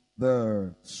to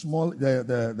the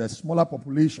smaller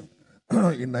population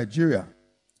in Nigeria,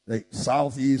 the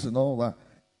southeast and all that.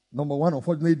 Number one,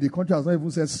 unfortunately, the country has not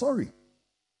even said sorry.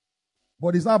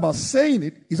 But it's not about saying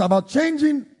it. It's about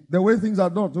changing the way things are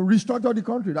done to restructure the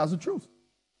country. That's the truth.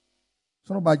 It's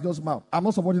not by just mouth. I'm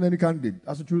not supporting any candidate.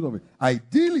 That's the truth of it.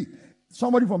 Ideally,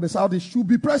 somebody from the southeast should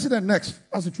be president next.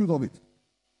 That's the truth of it.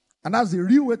 And that's the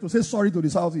real way to say sorry to the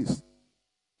southeast.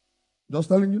 Just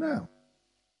telling you now.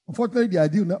 Unfortunately, the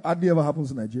ideal hardly ever happens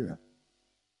in Nigeria.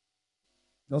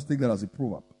 Just take that as a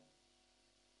proverb.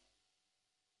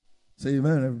 Say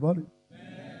amen, everybody.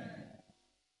 Amen.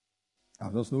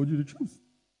 I've just told you the truth.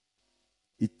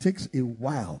 It takes a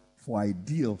while for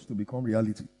ideals to become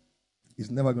reality. It's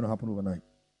never going to happen overnight.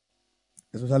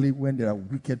 Especially when there are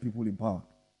wicked people in power.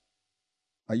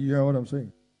 Are you hearing what I'm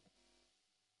saying?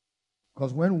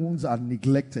 Because when wounds are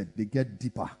neglected, they get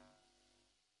deeper.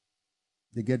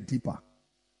 They get deeper.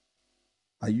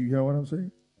 Are you hearing what I'm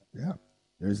saying? Yeah.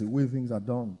 There is a way things are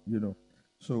done,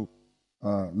 So,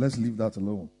 let's leave that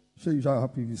alone. Say you shall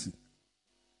have PVC.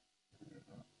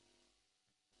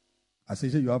 I say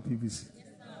you have PVC.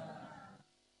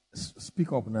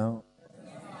 Speak up now.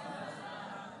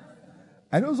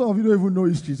 I know some of you don't even know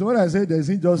history. So when I say there's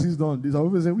injustice done, these are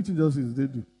always say, which injustice they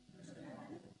do?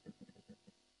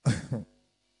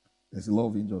 There's a lot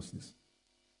of injustice.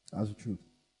 That's the truth.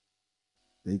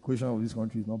 The equation of this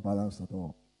country is not balanced at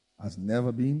all. Has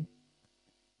never been,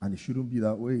 and it shouldn't be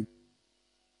that way.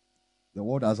 The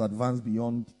world has advanced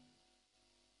beyond,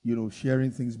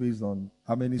 sharing things based on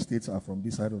how many states are from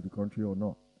this side of the country or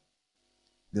not.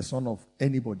 The son of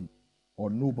anybody or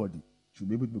nobody should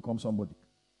be able to become somebody.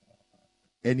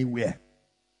 Anywhere.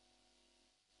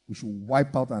 We should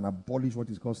wipe out and abolish what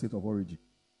is called state of origin.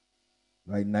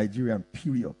 Right? Nigerian,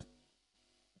 period.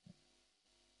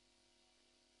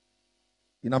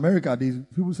 In America,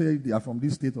 people say they are from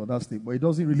this state or that state, but it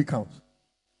doesn't really count.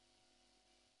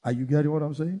 Are you getting what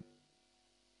I'm saying?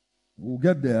 We'll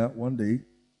get there one day.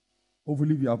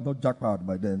 Hopefully, if you have not jackpot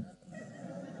by then.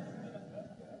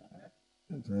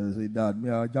 So I say, Dad, me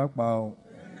a jackpot.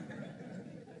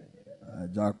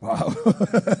 Jackpot.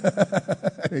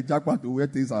 A jackpot to where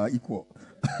things are equal.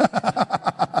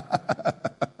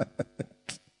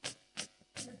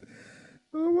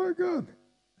 Oh my God.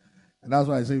 And that's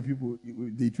why I say people,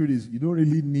 the truth is, you don't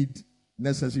really need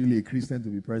necessarily a Christian to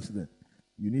be president.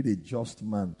 You need a just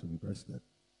man to be president.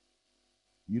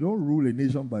 You don't rule a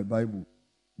nation by Bible.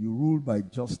 You rule by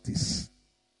justice.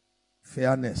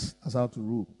 Fairness. That's how to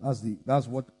rule. That's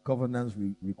what governance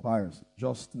requires.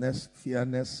 Justness,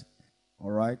 fairness,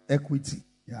 all right? Equity.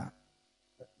 Yeah.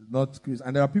 Not Christian.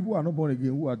 And there are people who are not born again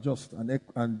who are just,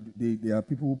 and they are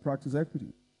people who practice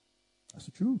equity. That's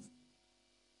the truth.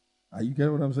 Are you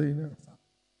getting what I'm saying now?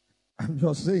 I'm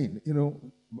just saying,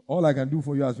 all I can do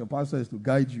for you as your pastor is to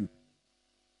guide you.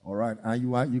 All right?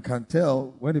 And you can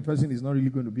tell when a person is not really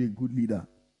going to be a good leader.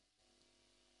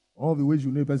 One of the ways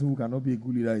you know a person who cannot be a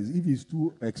good leader is if he's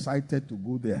too excited to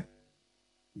go there.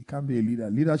 He can't be a leader.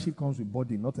 Leadership comes with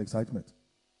body, not excitement.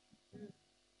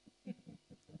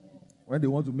 When they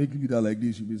want to make you leader like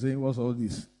this, you'll be saying, what's all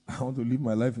this? I want to live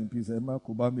my life in peace.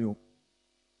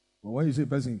 But when you say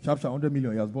person, sharp 100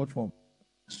 million, he has bought from.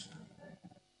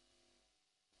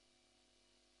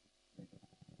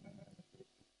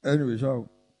 Anyway, shout.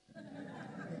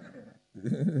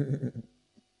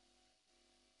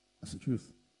 That's the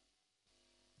truth.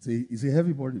 It's a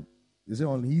heavy burden. They say,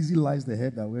 uneasy lies the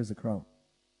head that wears the crown.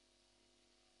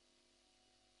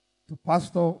 To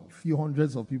pastor a few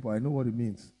hundreds of people, I know what it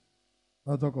means.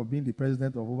 Not talk of being the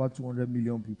president of over 200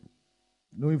 million people.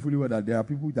 Knowing fully well that there are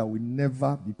people that will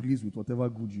never be pleased with whatever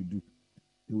good you do.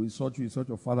 They will insult you, insult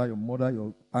your father, your mother,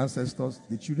 your ancestors,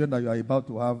 the children that you are about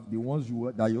to have, the ones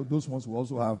those ones will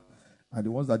also have, and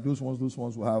the ones that those ones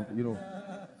will have,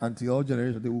 until all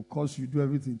generations, they will curse you, do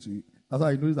everything to you. That's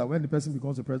why you notice that when the person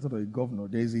becomes a president or a governor,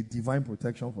 there is a divine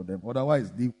protection for them.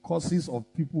 Otherwise, the curses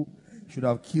of people should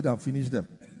have killed and finished them.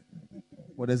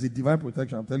 But there's a divine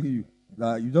protection, I'm telling you.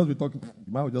 That you just be talking,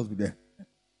 the man will just be there.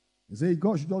 They say,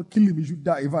 God should not kill him, he should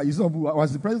die.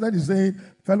 As the president is saying,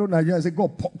 fellow Nigerians, say,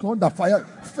 God, turn the fire,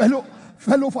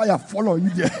 fellow fire, follow you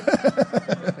there.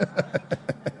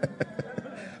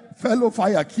 Fellow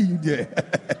fire, kill you there.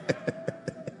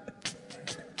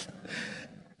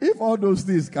 If all those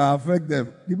things can affect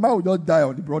them, the man will just die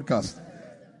on the broadcast.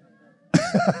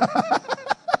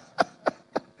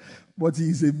 But he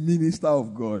is a minister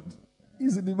of God.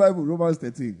 He's in the Bible, Romans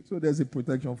 13. So there's a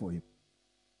protection for him.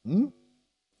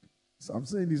 So I'm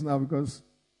saying this now because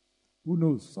who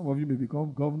knows? Some of you may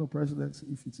become governor, president,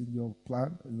 if it's in your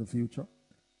plan in the future.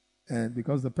 And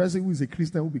because the person who is a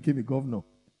Christian who became a governor,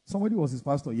 somebody was his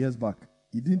pastor years back.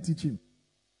 He didn't teach him.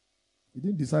 He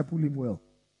didn't disciple him well.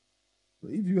 So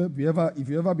if you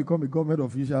ever become a government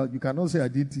official, you cannot say I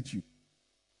didn't teach you.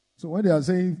 So when they are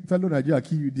saying fellow Nigeria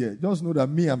kill you there, just know that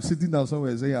me, I'm sitting down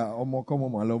somewhere saying, come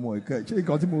on,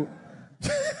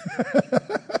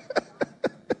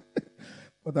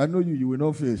 but I know you will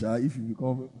not fail if you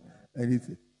become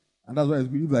anything. And that's why it's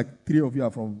believed like 3 of you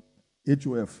are from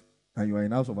HOF and you are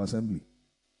in House of Assembly.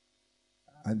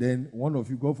 And then one of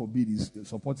you, God forbid, is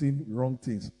supporting wrong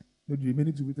things. The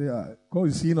remaining two people say, God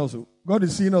is seeing us. God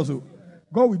is seeing us.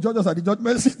 God will judge us at the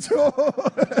judgment seat.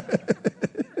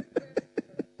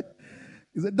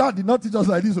 He said, Dad did not teach us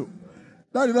like this.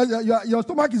 Dad did not, your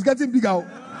stomach is getting bigger.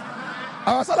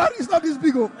 Our salary is not this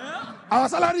big. Our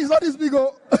salary is not this big.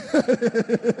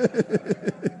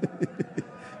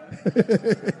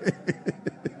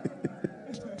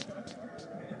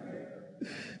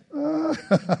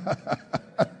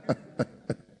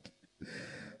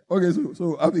 Okay,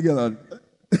 so Abigail.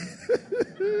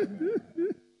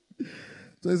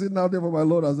 So he said, now therefore, my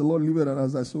Lord, as the Lord liveth and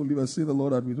as thy soul liveth, say the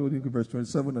Lord hath withheld him, verse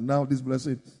 27, and now this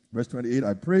blessed, verse 28,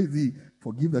 I pray thee,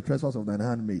 forgive the trespass of thine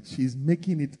handmaid. She's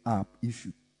making it up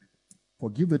issue.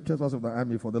 Forgive the trespass of thine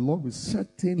handmaid, for the Lord will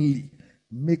certainly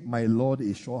make my Lord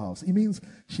a sure house. It means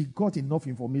she got enough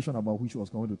information about who she was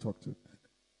going to talk to.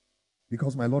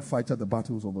 Because my Lord fighteth the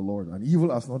battles of the Lord, and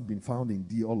evil has not been found in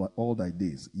thee all thy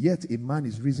days. Yet a man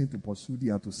is risen to pursue thee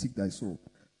and to seek thy soul.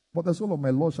 But the soul of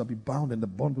my Lord shall be bound in the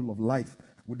bundle of life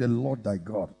with the Lord thy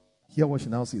God. Hear what she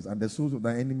now says. And the souls of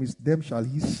thy enemies, them shall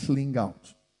he sling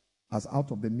out, as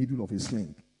out of the needle of a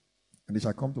sling. And it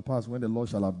shall come to pass when the Lord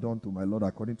shall have done to my Lord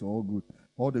according to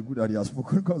all the good that he has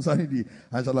spoken concerning thee,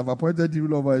 and shall have appointed thee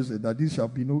ruler over Israel, that this shall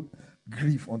be no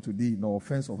grief unto thee, nor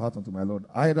offense of heart unto my Lord,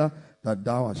 either that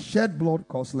thou hast shed blood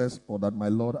causeless, or that my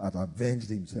Lord hath avenged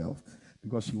himself.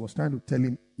 Because she was trying to tell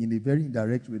him in a very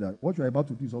indirect way that what you are about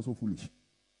to do is also foolish.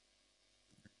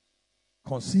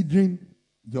 Considering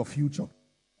your future.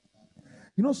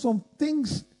 You know, some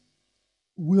things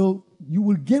you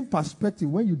will gain perspective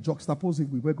when you juxtapose it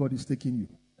with where God is taking you.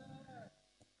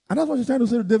 And that's what she's trying to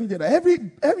say to David.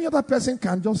 Every other person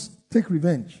can just take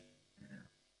revenge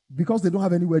because they don't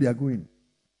have anywhere they are going.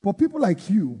 For people like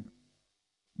you,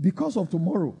 because of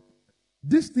tomorrow,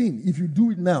 this thing, if you do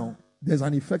it now, there's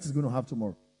an effect it's going to have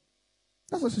tomorrow.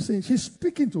 That's what she's saying. She's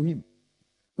speaking to him.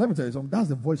 Let me tell you something. That's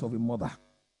the voice of a mother.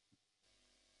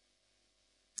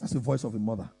 That's the voice of a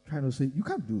mother trying to say, you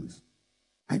can't do this.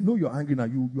 I know you're angry now.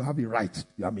 You have a right.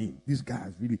 I mean, this guy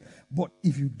is really. But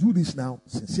if you do this now,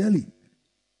 sincerely,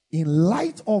 in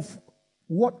light of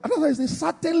what, otherwise,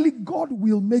 certainly God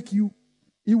will make you,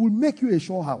 He will make you a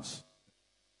sure house.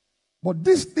 But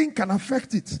this thing can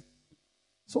affect it.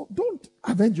 So don't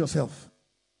avenge yourself.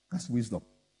 That's wisdom.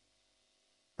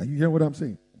 Are you hearing what I'm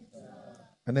saying?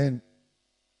 And then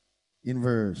in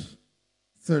verse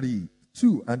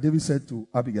 32, and David said to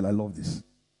Abigail, I love this.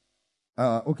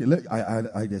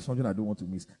 There's something I don't want to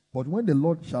miss. But when the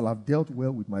Lord shall have dealt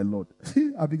well with my Lord,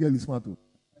 see, Abigail is smart too.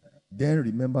 Then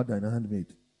remember thine handmaid.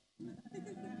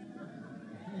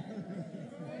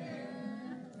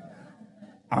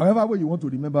 However way you want to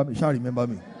remember me, shall remember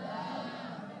me.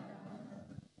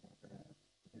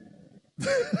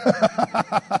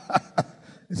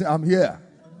 He said, I'm here.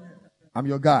 I'm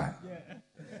your guy.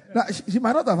 Now, she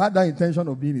might not have had that intention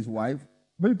of being his wife.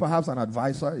 Maybe perhaps an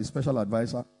advisor, a special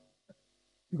advisor.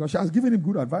 Because she has given him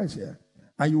good advice here.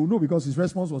 And you will know because his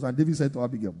response was, and David said to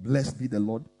Abigail, blessed be the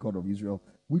Lord God of Israel,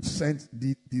 which sent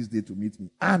thee this day to meet me.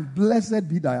 And blessed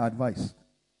be thy advice.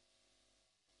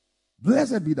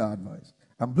 Blessed be thy advice.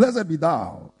 And blessed be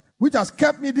thou, which has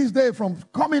kept me this day from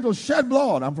coming to shed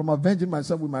blood and from avenging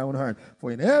myself with my own hand.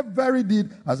 For in every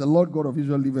deed, as the Lord God of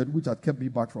Israel liveth, which hath kept me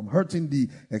back from hurting thee,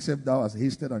 except thou hast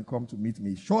hasted and come to meet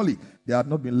me. Surely there had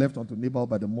not been left unto Nabal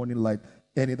by the morning light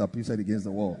any that pissed against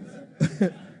the wall.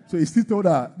 So he still told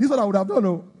her, this is what I would have done,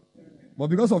 no? But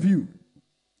because of you.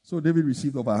 So David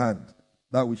received of her hand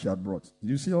that which she had brought. Did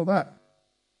you see all that?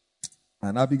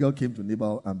 And Abigail came to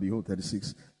Nabal, and behold,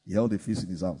 36, he held a feast in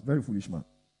his house. Very foolish man.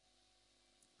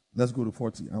 Let's go to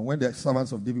 40. And when the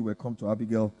servants of David were come to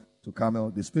Abigail to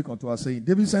Carmel, they spake unto her, saying,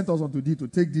 David sent us unto thee to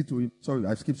take thee to him. Sorry,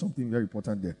 I skipped something very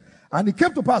important there. And it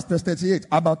came to pass, verse 38,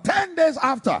 about 10 days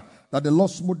after, that the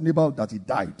Lord smote Nabal, that he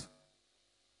died.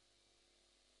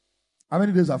 How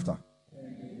many days after?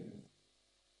 10 days.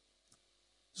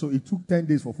 So it took 10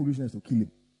 days for foolishness to kill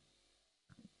him.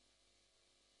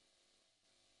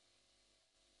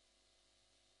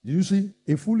 Did you see?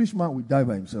 A foolish man will die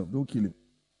by himself. Don't kill him.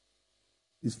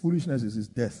 His foolishness is his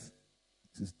death.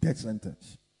 It's his death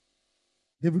sentence.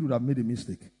 David would have made a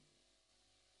mistake.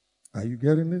 Are you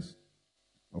getting this?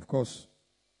 Of course.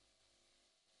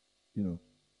 A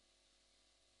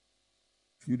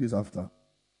few days after,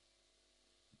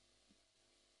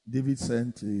 David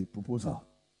sent a proposal.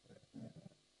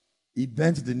 He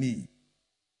bent the knee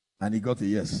and he got a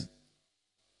yes.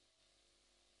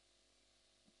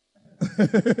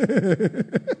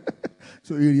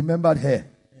 So he remembered her.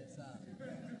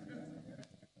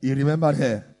 He remembered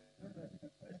her.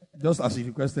 Just as he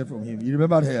requested from him. He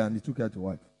remembered her and he took her to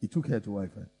wife. He took her to wife.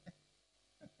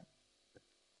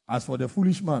 As for the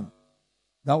foolish man,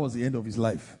 That was the end of his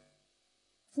life.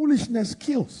 Foolishness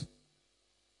kills.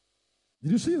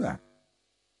 Did you see that?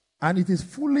 And it is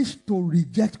foolish to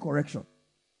reject correction.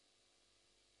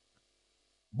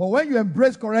 But when you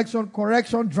embrace correction,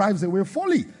 correction drives away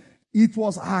folly. It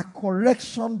was her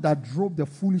correction that drove the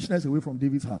foolishness away from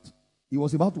David's heart. He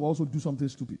was about to also do something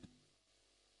stupid.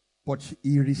 But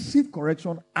he received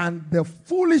correction, and the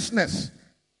foolishness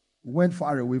went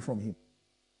far away from him.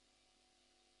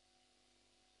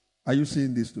 Are you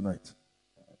seeing this tonight?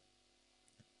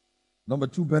 Number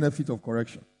 2 benefit of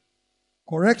correction.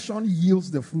 Correction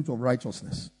yields the fruit of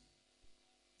righteousness.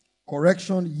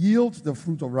 Correction yields the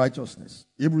fruit of righteousness.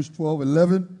 Hebrews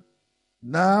 12:11.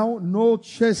 Now no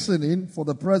chastening for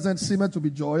the present seemeth to be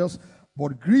joyous,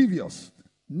 but grievous.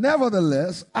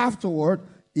 Nevertheless, afterward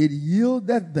it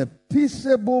yielded the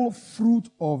peaceable fruit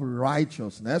of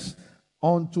righteousness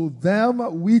unto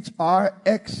them which are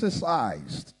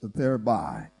exercised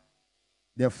thereby.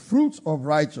 The fruits of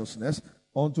righteousness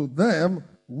unto them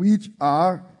which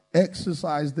are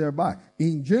exercised thereby.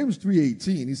 In James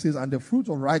 3:18, he says, and the fruit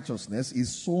of righteousness is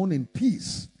sown in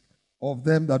peace of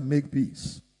them that make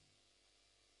peace.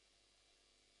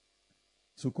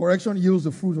 So correction yields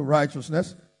the fruit of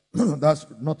righteousness. He's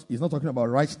not talking about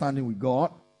right standing with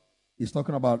God. He's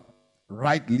talking about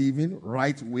right living,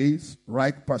 right ways,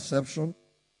 right perception,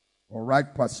 or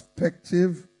right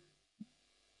perspective.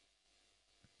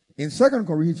 In 2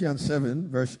 Corinthians 7,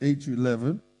 verse 8 to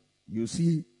 11, you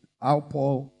see how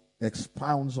Paul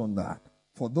expounds on that.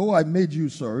 For though I made you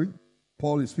sorry,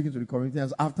 Paul is speaking to the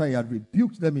Corinthians after he had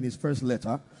rebuked them in his first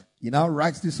letter. He now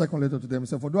writes this second letter to them. He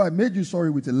said, for though I made you sorry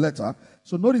with a letter.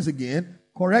 So notice again,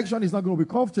 correction is not going to be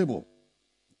comfortable.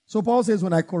 So Paul says,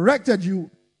 when I corrected you,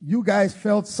 you guys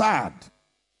felt sad.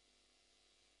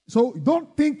 So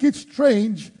don't think it's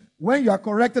strange when you are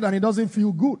corrected and it doesn't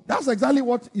feel good. That's exactly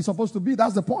what it's supposed to be.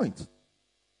 That's the point.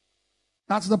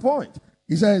 That's the point.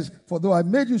 He says, for though I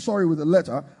made you sorry with a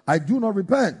letter, I do not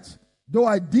repent. Though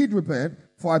I did repent,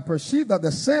 for I perceive that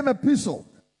the same epistle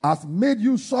hath made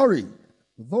you sorry,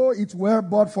 though it were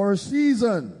but for a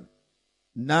season.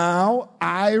 Now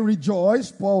I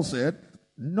rejoice, Paul said,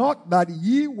 not that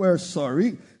ye were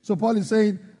sorry. So Paul is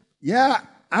saying, yeah,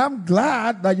 I'm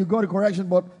glad that you got a correction,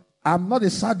 but I'm not a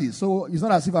sadist. So it's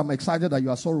not as if I'm excited that you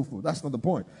are sorrowful. That's not the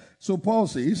point. So Paul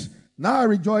says, now I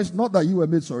rejoice not that you were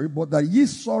made sorry, but that ye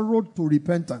sorrowed to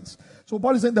repentance. So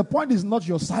Paul is saying the point is not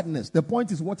your sadness. The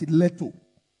point is what it led to.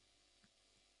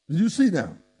 Did you see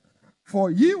now?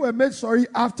 For ye were made sorry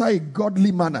after a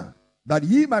godly manner, that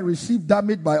ye might receive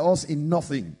damage by us in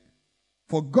nothing.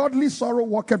 For godly sorrow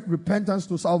worketh repentance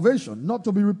to salvation, not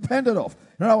to be repented of.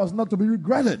 In other words, not to be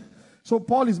regretted. So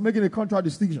Paul is making a contrast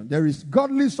distinction. There is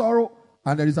godly sorrow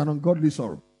and there is an ungodly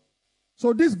sorrow.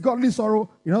 So this godly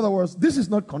sorrow, in other words, this is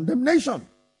not condemnation.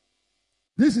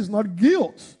 This is not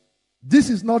guilt. This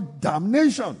is not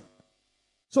damnation.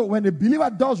 So when a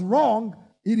believer does wrong,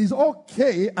 it is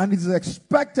okay and it is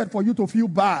expected for you to feel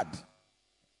bad.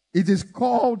 It is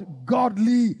called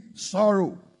godly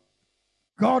sorrow.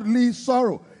 Godly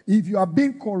sorrow. If you are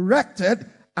being corrected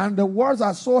and the words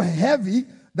are so heavy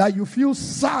that you feel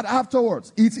sad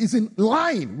afterwards, it is in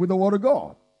line with the word of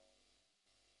God.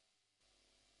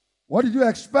 What did you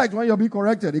expect when you're being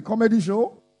corrected? A comedy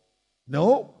show?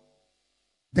 No.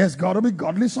 There's got to be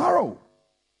godly sorrow.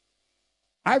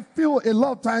 I feel a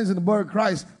lot of times in the body of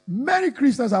Christ, many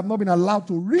Christians have not been allowed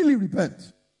to really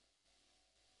repent.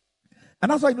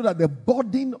 And that's why I know that the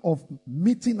burden of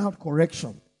meting out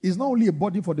correction is not only a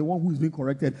burden for the one who is being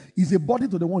corrected, it's a burden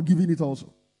to the one giving it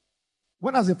also.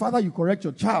 When as a father you correct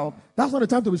your child, that's not the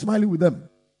time to be smiling with them.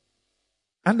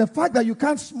 And the fact that you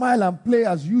can't smile and play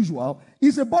as usual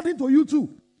is a burden to you too.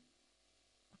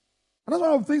 And that's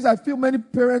one of the things I feel many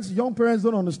parents, young parents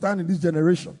don't understand in this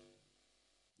generation.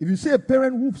 If you see a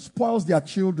parent who spoils their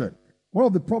children, one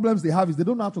of the problems they have is they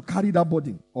don't know how to carry that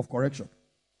burden of correction.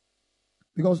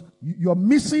 Because you're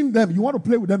missing them. You want to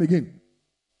play with them again.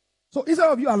 So instead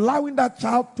of you allowing that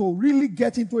child to really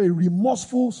get into a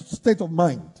remorseful state of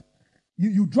mind,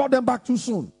 you draw them back too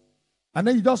soon. And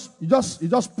then you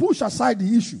just push aside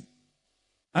the issue.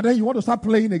 And then you want to start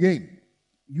playing again.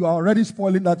 You are already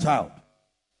spoiling that child.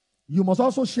 You must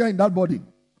also share in that burden.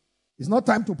 It's not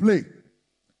time to play.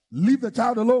 Leave the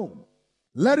child alone.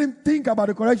 Let him think about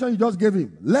the correction you just gave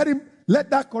him. Let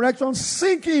that correction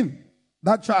sink in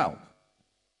that child.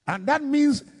 And that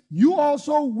means you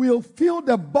also will feel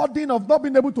the burden of not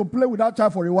being able to play with that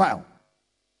child for a while.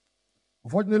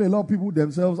 Unfortunately, a lot of people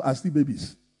themselves are still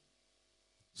babies.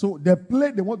 So the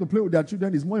play they want to play with their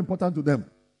children is more important to them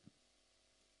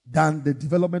than the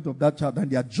development of that child, than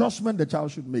the adjustment the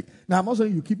child should make. Now, I'm not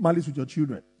saying you keep malice with your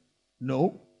children.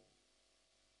 No.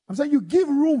 I'm saying you give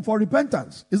room for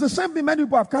repentance. It's the same thing many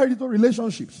people have carried into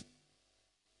relationships.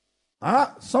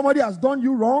 Somebody has done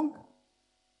you wrong.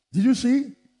 Did you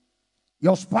see?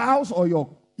 Your spouse or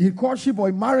your in courtship or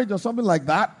in marriage or something like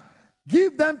that.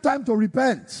 Give them time to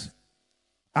repent.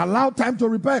 Allow time to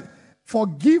repent.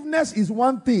 Forgiveness is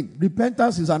one thing.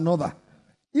 Repentance is another.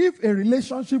 If a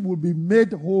relationship will be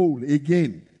made whole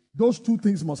again, those two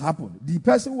things must happen. The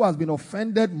person who has been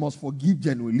offended must forgive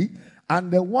genuinely, and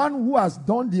the one who has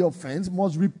done the offense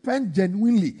must repent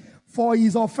genuinely. For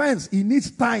his offense, he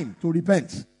needs time to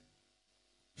repent.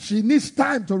 She needs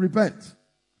time to repent.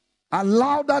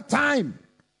 Allow that time.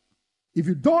 If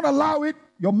you don't allow it,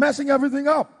 you're messing everything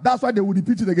up. That's why they will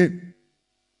repeat it again.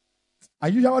 Are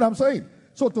you hearing what I'm saying?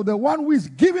 So to the one who is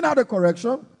giving out the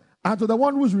correction and to the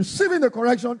one who is receiving the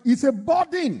correction, it's a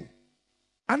burden.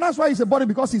 And that's why it's a burden,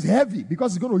 because it's heavy,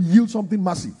 because it's going to yield something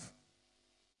massive.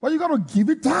 But you got to give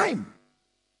it time.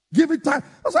 Give it time.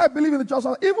 That's why I believe in the church.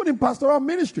 Even in pastoral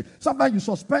ministry, sometimes you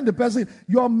suspend the person.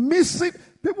 You're missing.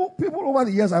 People over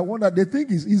the years, I wonder, they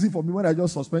think it's easy for me when I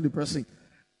just suspend the person.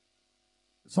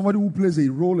 Somebody who plays a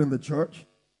role in the church,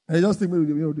 and they just think,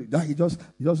 you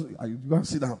go and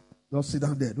sit down. Just sit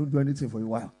down there. Don't do anything for a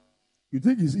while. You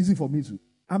think it's easy for me to?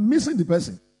 I'm missing the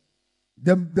person.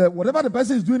 Whatever the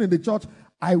person is doing in the church,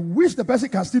 I wish the person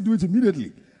can still do it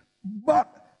immediately. But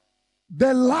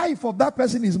the life of that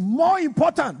person is more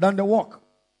important than the work.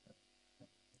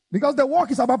 Because the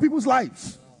work is about people's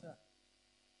lives.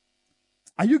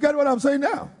 Are you getting what I'm saying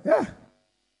now? Yeah.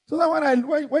 So that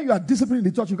when you are disciplining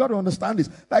the church, you got to understand this.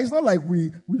 That it's not like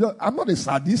I'm not a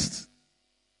sadist.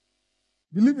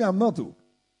 Believe me, I'm not too.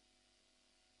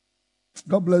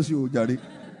 God bless you, Jari.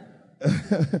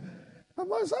 I'm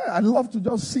not saying I love to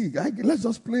just sing. Let's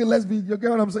just play. You get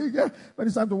what I'm saying? Yeah. When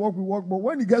it's time to work, we work. But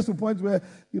when it gets to a point where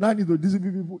you don't need to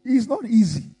discipline people, it's not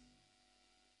easy.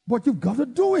 But you've got to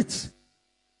do it.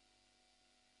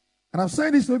 And I'm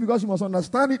saying this to you because you must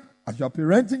understand it as you're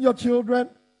parenting your children,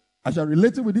 as you're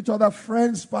relating with each other,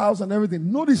 friends, spouse, and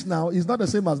everything. Notice now, it's not the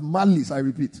same as malice, I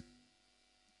repeat.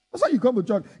 That's why you come to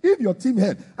church. If your team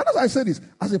head, and as I say this,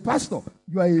 as a pastor,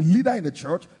 you are a leader in the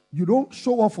church, you don't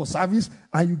show up for service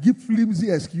and you give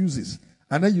flimsy excuses.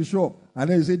 And then you show up and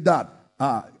then you say, Dad,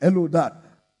 hello, Dad.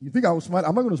 You think I will smile?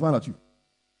 I'm not going to smile at you.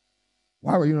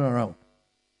 Why were you not around?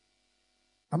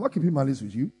 I'm not keeping malice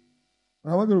with you.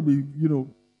 I'm not going to be,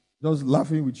 just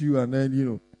laughing with you and then,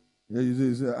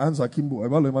 you say, answer Kimbo,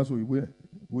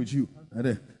 with you. And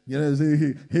then,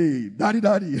 say, hey,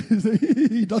 daddy.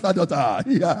 Say, daughter.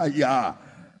 Yeah.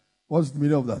 What's the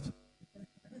meaning of that?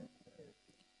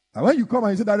 And when you come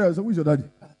and you say, daddy, I say, who's your daddy?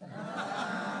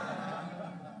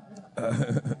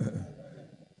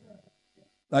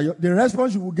 The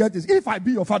response you will get is, if I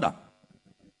be your father,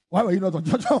 why were you not on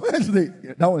church on Wednesday?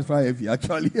 Yeah, that one's very heavy,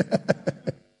 actually. No,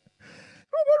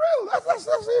 but real, that's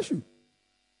the issue.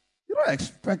 You don't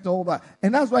expect all that.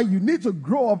 And that's why you need to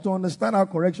grow up to understand how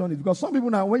correction is. Because some people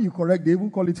now, when you correct, they even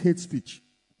call it hate speech.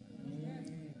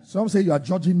 Some say you are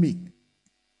judging me.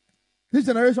 This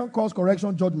generation calls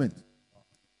correction judgment.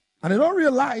 And they don't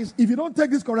realize, if you don't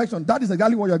take this correction, that is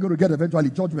exactly what you're going to get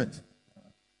eventually, judgment.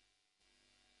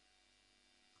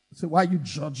 Say, why are you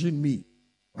judging me?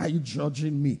 Why are you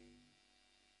judging me?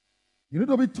 You need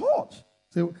to be taught.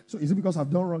 Say, so is it because I've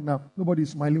done wrong now? Nobody is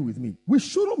smiling with me. We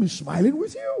shouldn't be smiling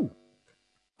with you.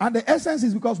 And the essence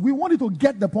is because we want you to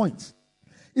get the point.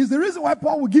 It's the reason why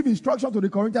Paul will give instruction to the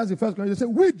Corinthians in 1 Corinthians. Say,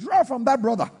 withdraw from that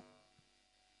brother.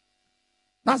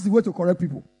 That's the way to correct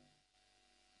people.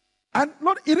 And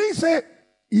he didn't say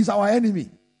he's our enemy.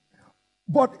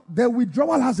 But the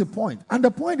withdrawal has a point. And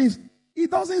the point is, he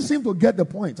doesn't seem to get the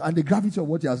point and the gravity of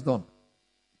what he has done.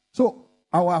 So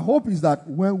our hope is that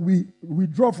when we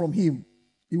withdraw from him,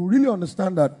 he will really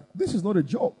understand that this is not a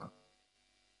joke.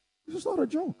 This is not a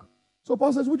joke. So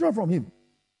Paul says, withdraw from him.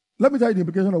 Let me tell you the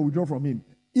implication of withdraw from him.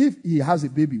 If he has a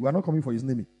baby, we're not coming for his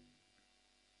naming.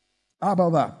 How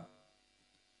about that?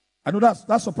 I know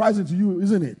that's surprising to you,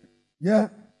 isn't it? Yeah?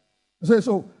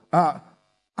 So,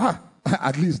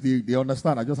 at least they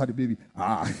understand. I just had a baby.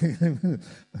 I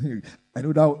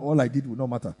know that all I did would not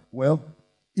matter. Well,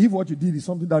 if what you did is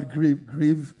something that grave,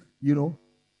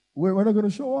 we're not going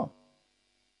to show up.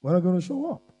 We're not going to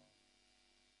show up.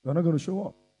 We're not going to show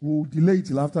up. We'll delay it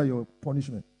till after your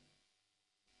punishment.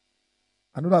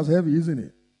 I know that's heavy, isn't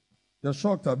it? You're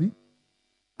shocked, Abby.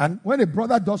 And when a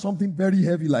brother does something very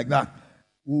heavy like that,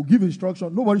 we'll give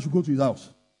instruction. Nobody should go to his house.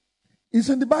 It's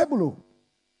in the Bible,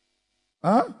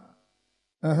 Because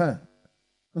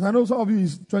I know some of you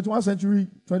is 21st century,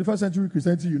 21st century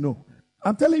Christianity,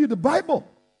 I'm telling you the Bible.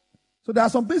 So there are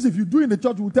some things if you do in the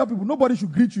church, we'll tell people nobody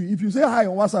should greet you. If you say hi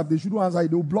on WhatsApp, they shouldn't answer you.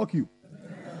 They'll block you.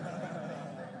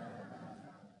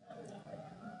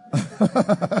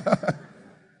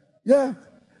 Yeah.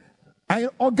 And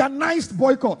organized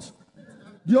boycott.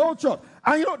 The whole church.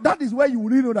 And that is where you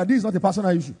really know that this is not a personal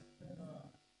issue.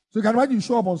 So you can imagine you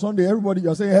show up on Sunday, everybody,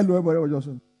 you're saying hello, everybody was just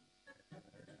saying.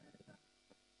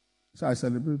 So I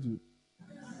celebrate you.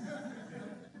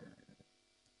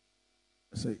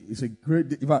 It's a great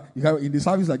day. In the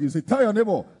service like you say, tell your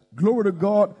neighbor, glory to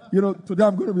God, today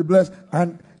I'm going to be blessed.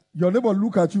 And your neighbor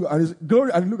look at you and it's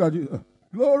glory, and look at you,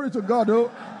 glory to God,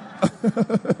 oh.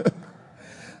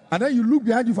 And then you look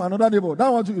behind you for another neighbor. That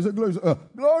one too, you say, glory,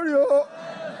 glory, oh.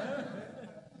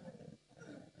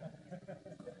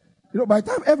 By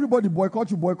the time everybody boycott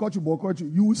you,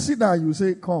 you will sit down and you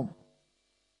say, come.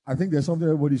 I think there's something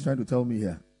everybody's trying to tell me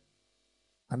here.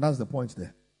 And that's the point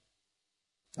there.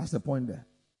 That's the point there.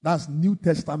 That's New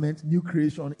Testament, new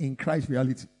creation in Christ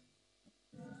reality.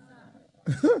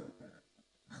 It's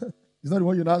not the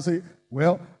one you now say,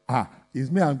 well, it's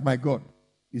me and my God.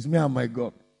 It's me and my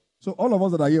God. So all of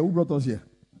us that are here, who brought us here?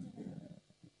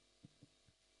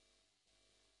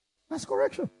 That's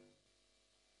correction.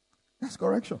 That's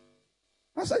correction.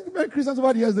 That's like many Christians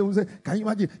over the years, they will say, can you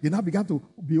imagine? They now began to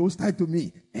be hostile to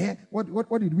me. What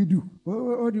did we do?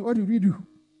 What did we do?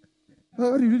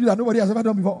 What did we do that nobody has ever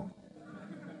done before?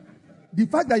 The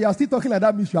fact that you are still talking like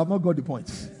that means you have not got the point.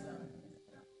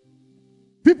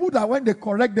 People that when they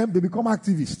correct them, they become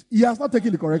activists. He has not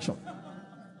taken the correction.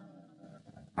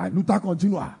 And Luther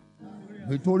continua.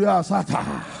 Victoria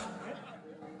Sata.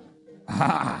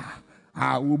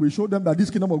 We will show them that this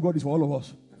kingdom of God is for all of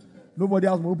us. Nobody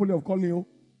has monopoly of calling you.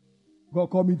 God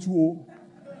call me too.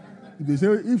 If they say,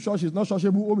 if church is not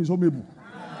churchable, home is homeable.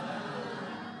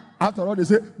 After all, they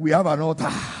say, we have an altar.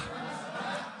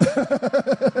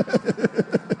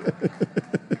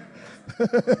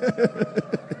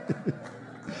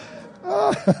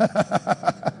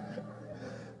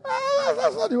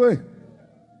 That's not the way.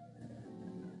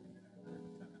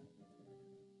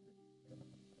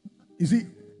 You see,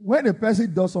 when a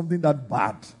person does something that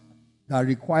bad, that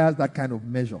requires that kind of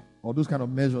measure, or those kind of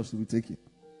measures to be taken,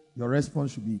 your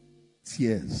response should be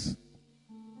tears.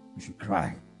 You should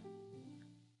cry.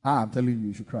 I'm telling you,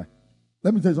 you should cry.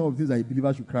 Let me tell you some of the things that a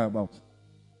believer should cry about.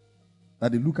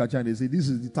 That they look at you and they say, this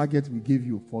is the target we gave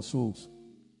you for souls,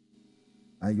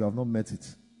 and you have not met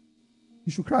it.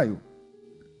 You should cry.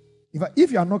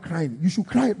 If you are not crying, you should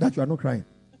cry that you are not crying.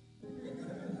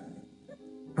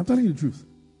 I'm telling you the truth.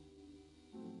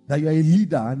 That you are a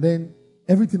leader and then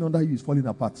everything under you is falling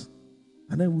apart.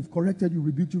 And then we've corrected you,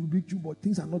 rebuked you, but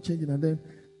things are not changing. And then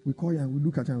we call you and we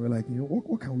look at you and we're like,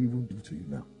 what can we even do to you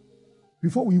now?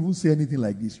 Before we even say anything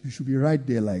like this, you should be right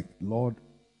there like, Lord,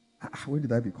 when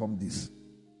did I become this?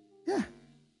 Yeah.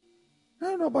 I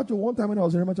don't know about you. One time when I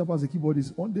was in Rema Chapel as a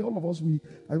keyboardist, one day all of us,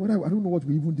 I don't know what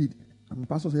we even did. And the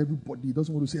pastor said, everybody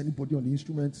doesn't want to see anybody on the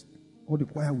instruments or the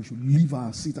choir. We should leave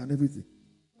our seat and everything.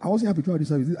 I wasn't happy throughout this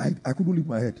service. I couldn't leave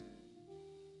my head.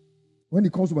 When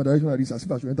it comes to my direction like this, as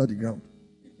if I should enter the ground.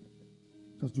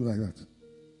 Just do like that.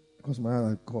 Because my heart,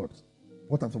 like, God,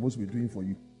 what I'm supposed to be doing for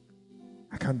you,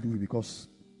 I can't do it because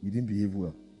you didn't behave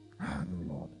well. No,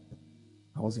 Lord.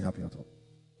 I wasn't happy at all.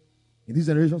 In this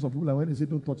generation, some people, when they say,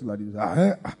 don't touch it like this,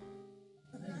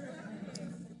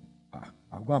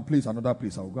 I'll go and play it another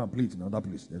place. I'll go and play it in another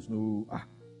place. There's no,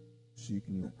 sick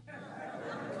new.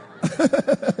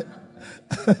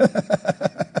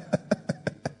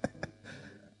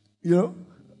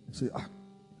 Say,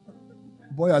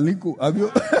 boy, Alinko, have you?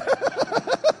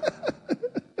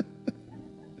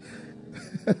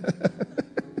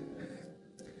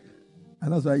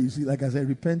 And that's why you see, like I said,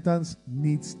 repentance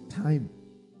needs time.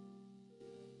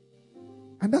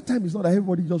 And that time is not that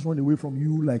everybody just run away from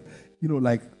you, like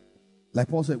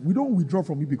Paul said, we don't withdraw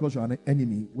from you because you're an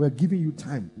enemy. We're giving you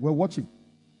time. We're watching.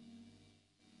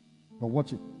 We're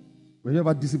watching. Were you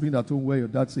ever disciplined at home where your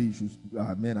dad said you should,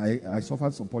 I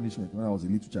suffered some punishment when I was a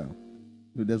little child.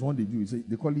 There's one they do.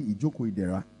 They call it Ijoko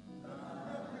Idera.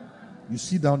 You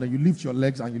sit down and you lift your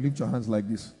legs and you lift your hands like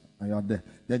this. And you are there.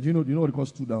 Then do you know what it calls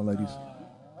stood down like this?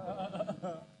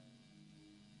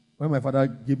 When my father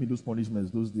gave me those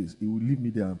punishments those days, he would leave me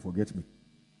there and forget me.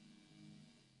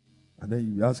 And then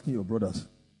you be asking your brothers,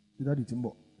 is that the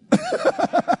timber?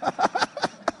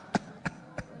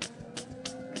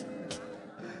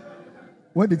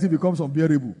 When the thing becomes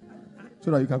unbearable,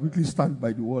 so that you can quickly stand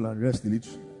by the wall and rest a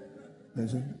little. Then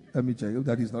say, let me check if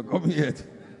that is not coming yet.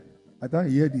 I can't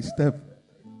hear the step.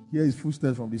 Hear his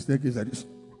footsteps from the staircase like this.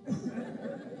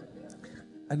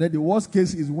 And then the worst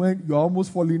case is when you're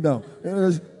almost falling down.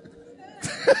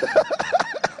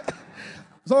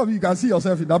 Some of you can see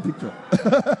yourself in that picture.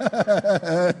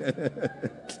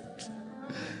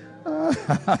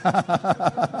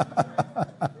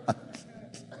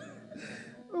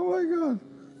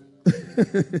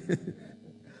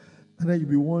 And then you'll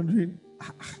be wondering,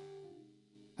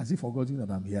 has he forgotten that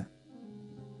I'm here?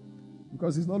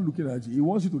 Because he's not looking at you. He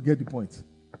wants you to get the point.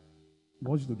 He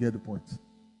wants you to get the point.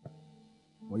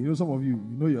 But you know, some of you,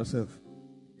 you know yourself.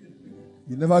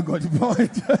 You never got the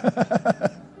point.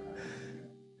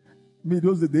 Me,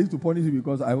 those days, they used to punish me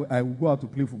because I would go out to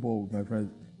play football with my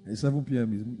friends. At 7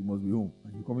 p.m., you must be home.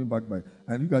 And you're coming back by.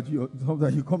 And look at you,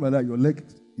 sometimes you come like that, your leg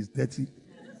is dirty.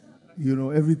 You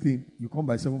know, everything. You come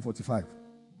by 7:45.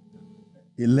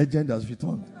 A legend has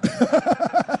returned.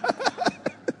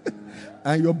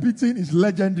 And your beating is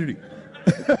legendary.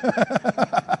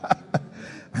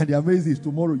 And the amazing is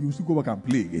tomorrow you will still go back and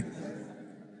play again.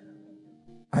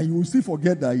 And you will still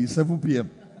forget that it's 7 p.m.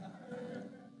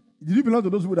 Did you belong to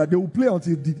those people that they will play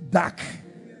until the dark?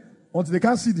 Until they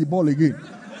can't see the ball again.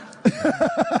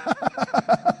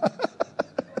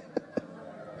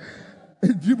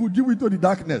 Dribble into the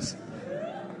darkness.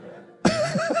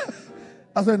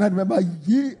 That's why I remember,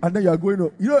 and then you are going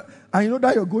home. You know, and you know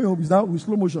that you're going home is now with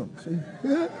slow motion. So,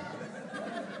 yeah.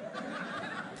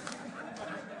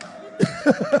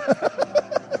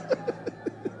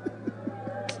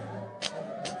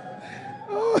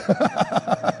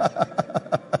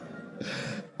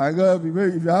 I go, if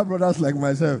you have brothers like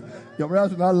myself, your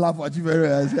brothers will not laugh at you very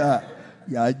well. Say,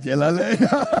 yeah, jelly.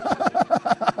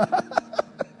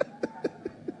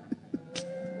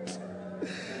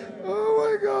 Oh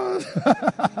my God.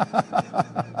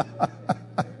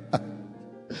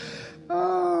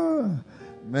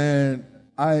 Man,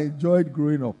 I enjoyed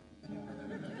growing up.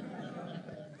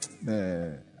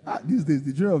 Man, these days,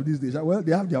 the children of these days, well,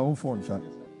 they have their own fun,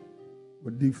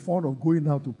 but the fun of going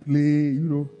out to play, you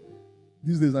know,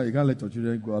 these days now you can't let your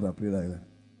children go out and play like that.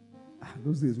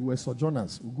 Those days we were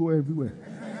sojourners, we go everywhere.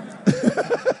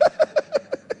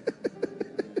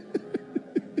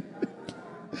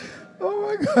 Oh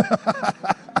my God.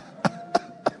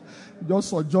 Just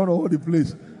sojourn all the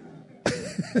place.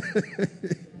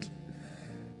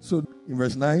 So in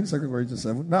verse 9, 2 Corinthians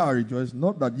 7, now I rejoice,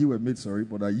 not that ye were made sorry,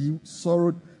 but that ye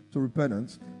sorrowed to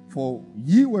repentance. For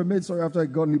ye were made sorry after a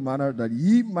godly manner, that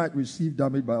ye might receive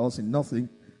damage by us in nothing.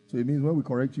 So it means when we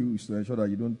correct you, is to ensure that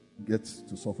you don't get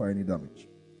to suffer any damage.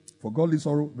 For godly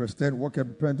sorrow, verse 10, worketh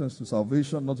repentance to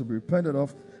salvation, not to be repented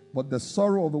of, but the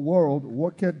sorrow of the world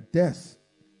worketh death.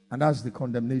 And that's the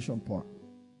condemnation part.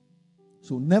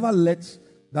 So never let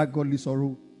that godly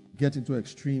sorrow get into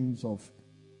extremes of,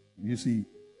 you see,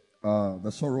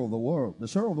 the sorrow of the world. The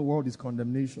sorrow of the world is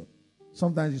condemnation.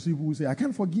 Sometimes you see people who say, I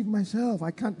can't forgive myself.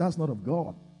 I can't. That's not of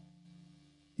God.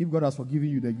 If God has forgiven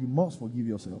you, then you must forgive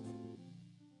yourself.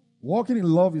 Walking in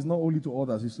love is not only to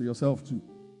others, it's to yourself too.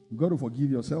 You've got to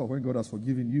forgive yourself when God has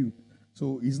forgiven you.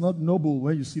 So it's not noble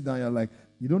when you sit down and you're like,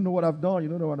 you don't know what I've done. You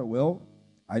don't know what well,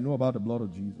 I know about the blood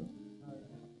of Jesus.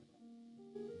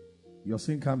 Your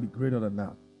sin can't be greater than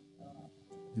that.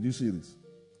 Did you see this?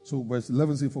 So verse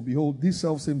 11 says, for behold, this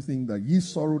self-same thing that ye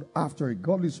sorrowed after a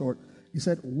godly sort, he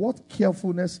said, what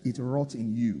carefulness it wrought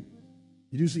in you.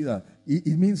 Did you see that?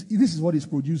 It means this is what it's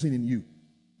producing in you.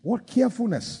 What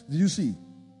carefulness. Did you see?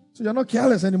 So you're not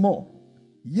careless anymore.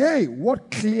 Yea, what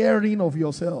clearing of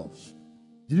yourselves.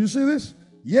 Did you see this?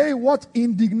 Yea, what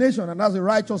indignation, and that's a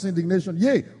righteous indignation.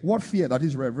 Yea, what fear, that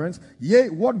is reverence. Yea,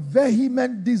 what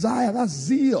vehement desire, that's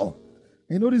zeal.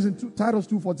 You notice in Titus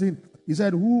 2:14, he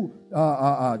said, who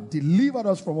delivered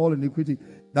us from all iniquity,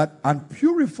 that and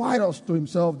purified us to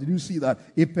himself. Did you see that?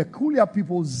 A peculiar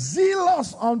people,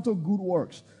 zealous unto good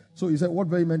works. So he said, what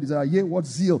vehement desire, yea, what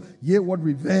zeal, yea, what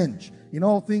revenge. In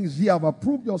all things ye have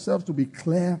approved yourselves to be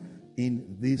clear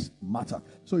in this matter.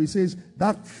 So he says,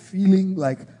 that feeling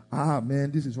like,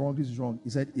 man, this is wrong, this is wrong. He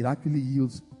said, it actually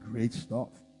yields great stuff.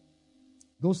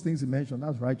 Those things he mentioned,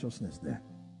 that's righteousness there.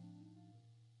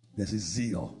 There's a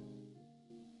zeal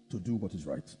to do what is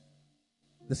right.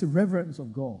 There's a reverence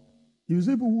of God. If you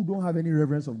see people who don't have any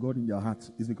reverence of God in their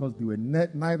hearts, it's because they were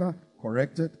neither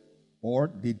corrected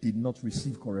or they did not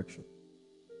receive correction.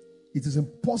 It is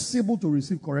impossible to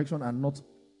receive correction and not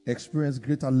experience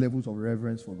greater levels of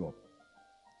reverence for God.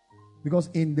 Because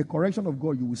in the correction of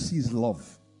God, you will see his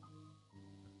love.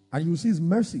 And you will see his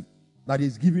mercy, that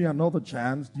he's giving you another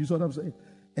chance. Do you see what I'm saying?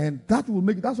 And that will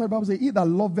make, that's why the Bible says, he that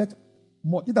loveth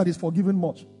much, he that is forgiven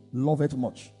much, loveth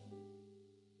much.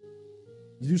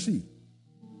 Did you see?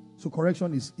 So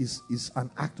correction is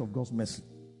an act of God's mercy.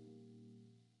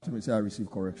 Let me say I receive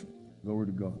correction. Glory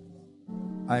to God.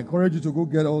 I encourage you to go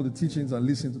get all the teachings and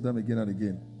listen to them again and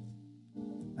again.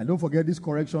 And don't forget, this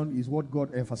correction is what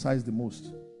God emphasized the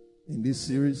most in this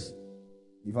series.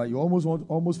 You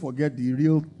almost forget the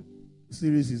real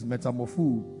series is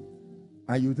Metamorphoō,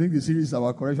 and you think the series is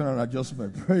about correction and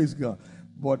adjustment. Praise God.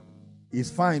 But is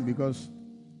fine, because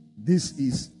this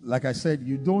is, like I said,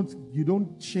 you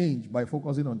don't change by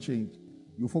focusing on change.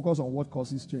 You focus on what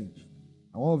causes change.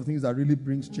 And one of the things that really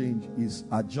brings change is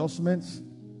adjustments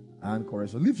and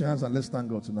correction. Lift your hands and let's thank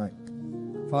God tonight.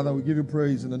 Father, we give you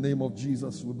praise in the name of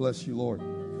Jesus. We bless you, Lord.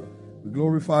 We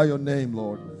glorify your name,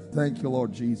 Lord. Thank you,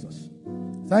 Lord Jesus.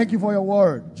 Thank you for your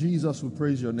word. Jesus, we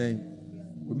praise your name.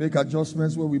 We make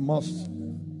adjustments where we must.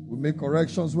 We make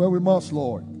corrections where we must,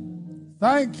 Lord.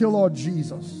 Thank you, Lord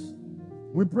Jesus.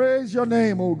 We praise your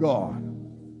name, O God.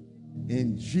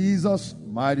 In Jesus'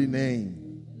 mighty name.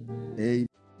 Amen.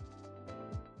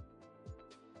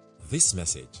 This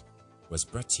message was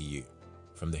brought to you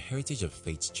from the Heritage of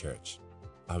Faith Church.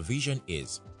 Our vision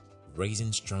is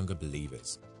raising stronger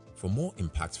believers. For more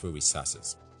impactful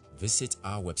resources, visit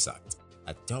our website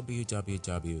at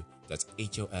www.hofng.org.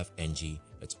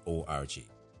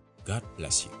 God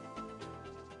bless you.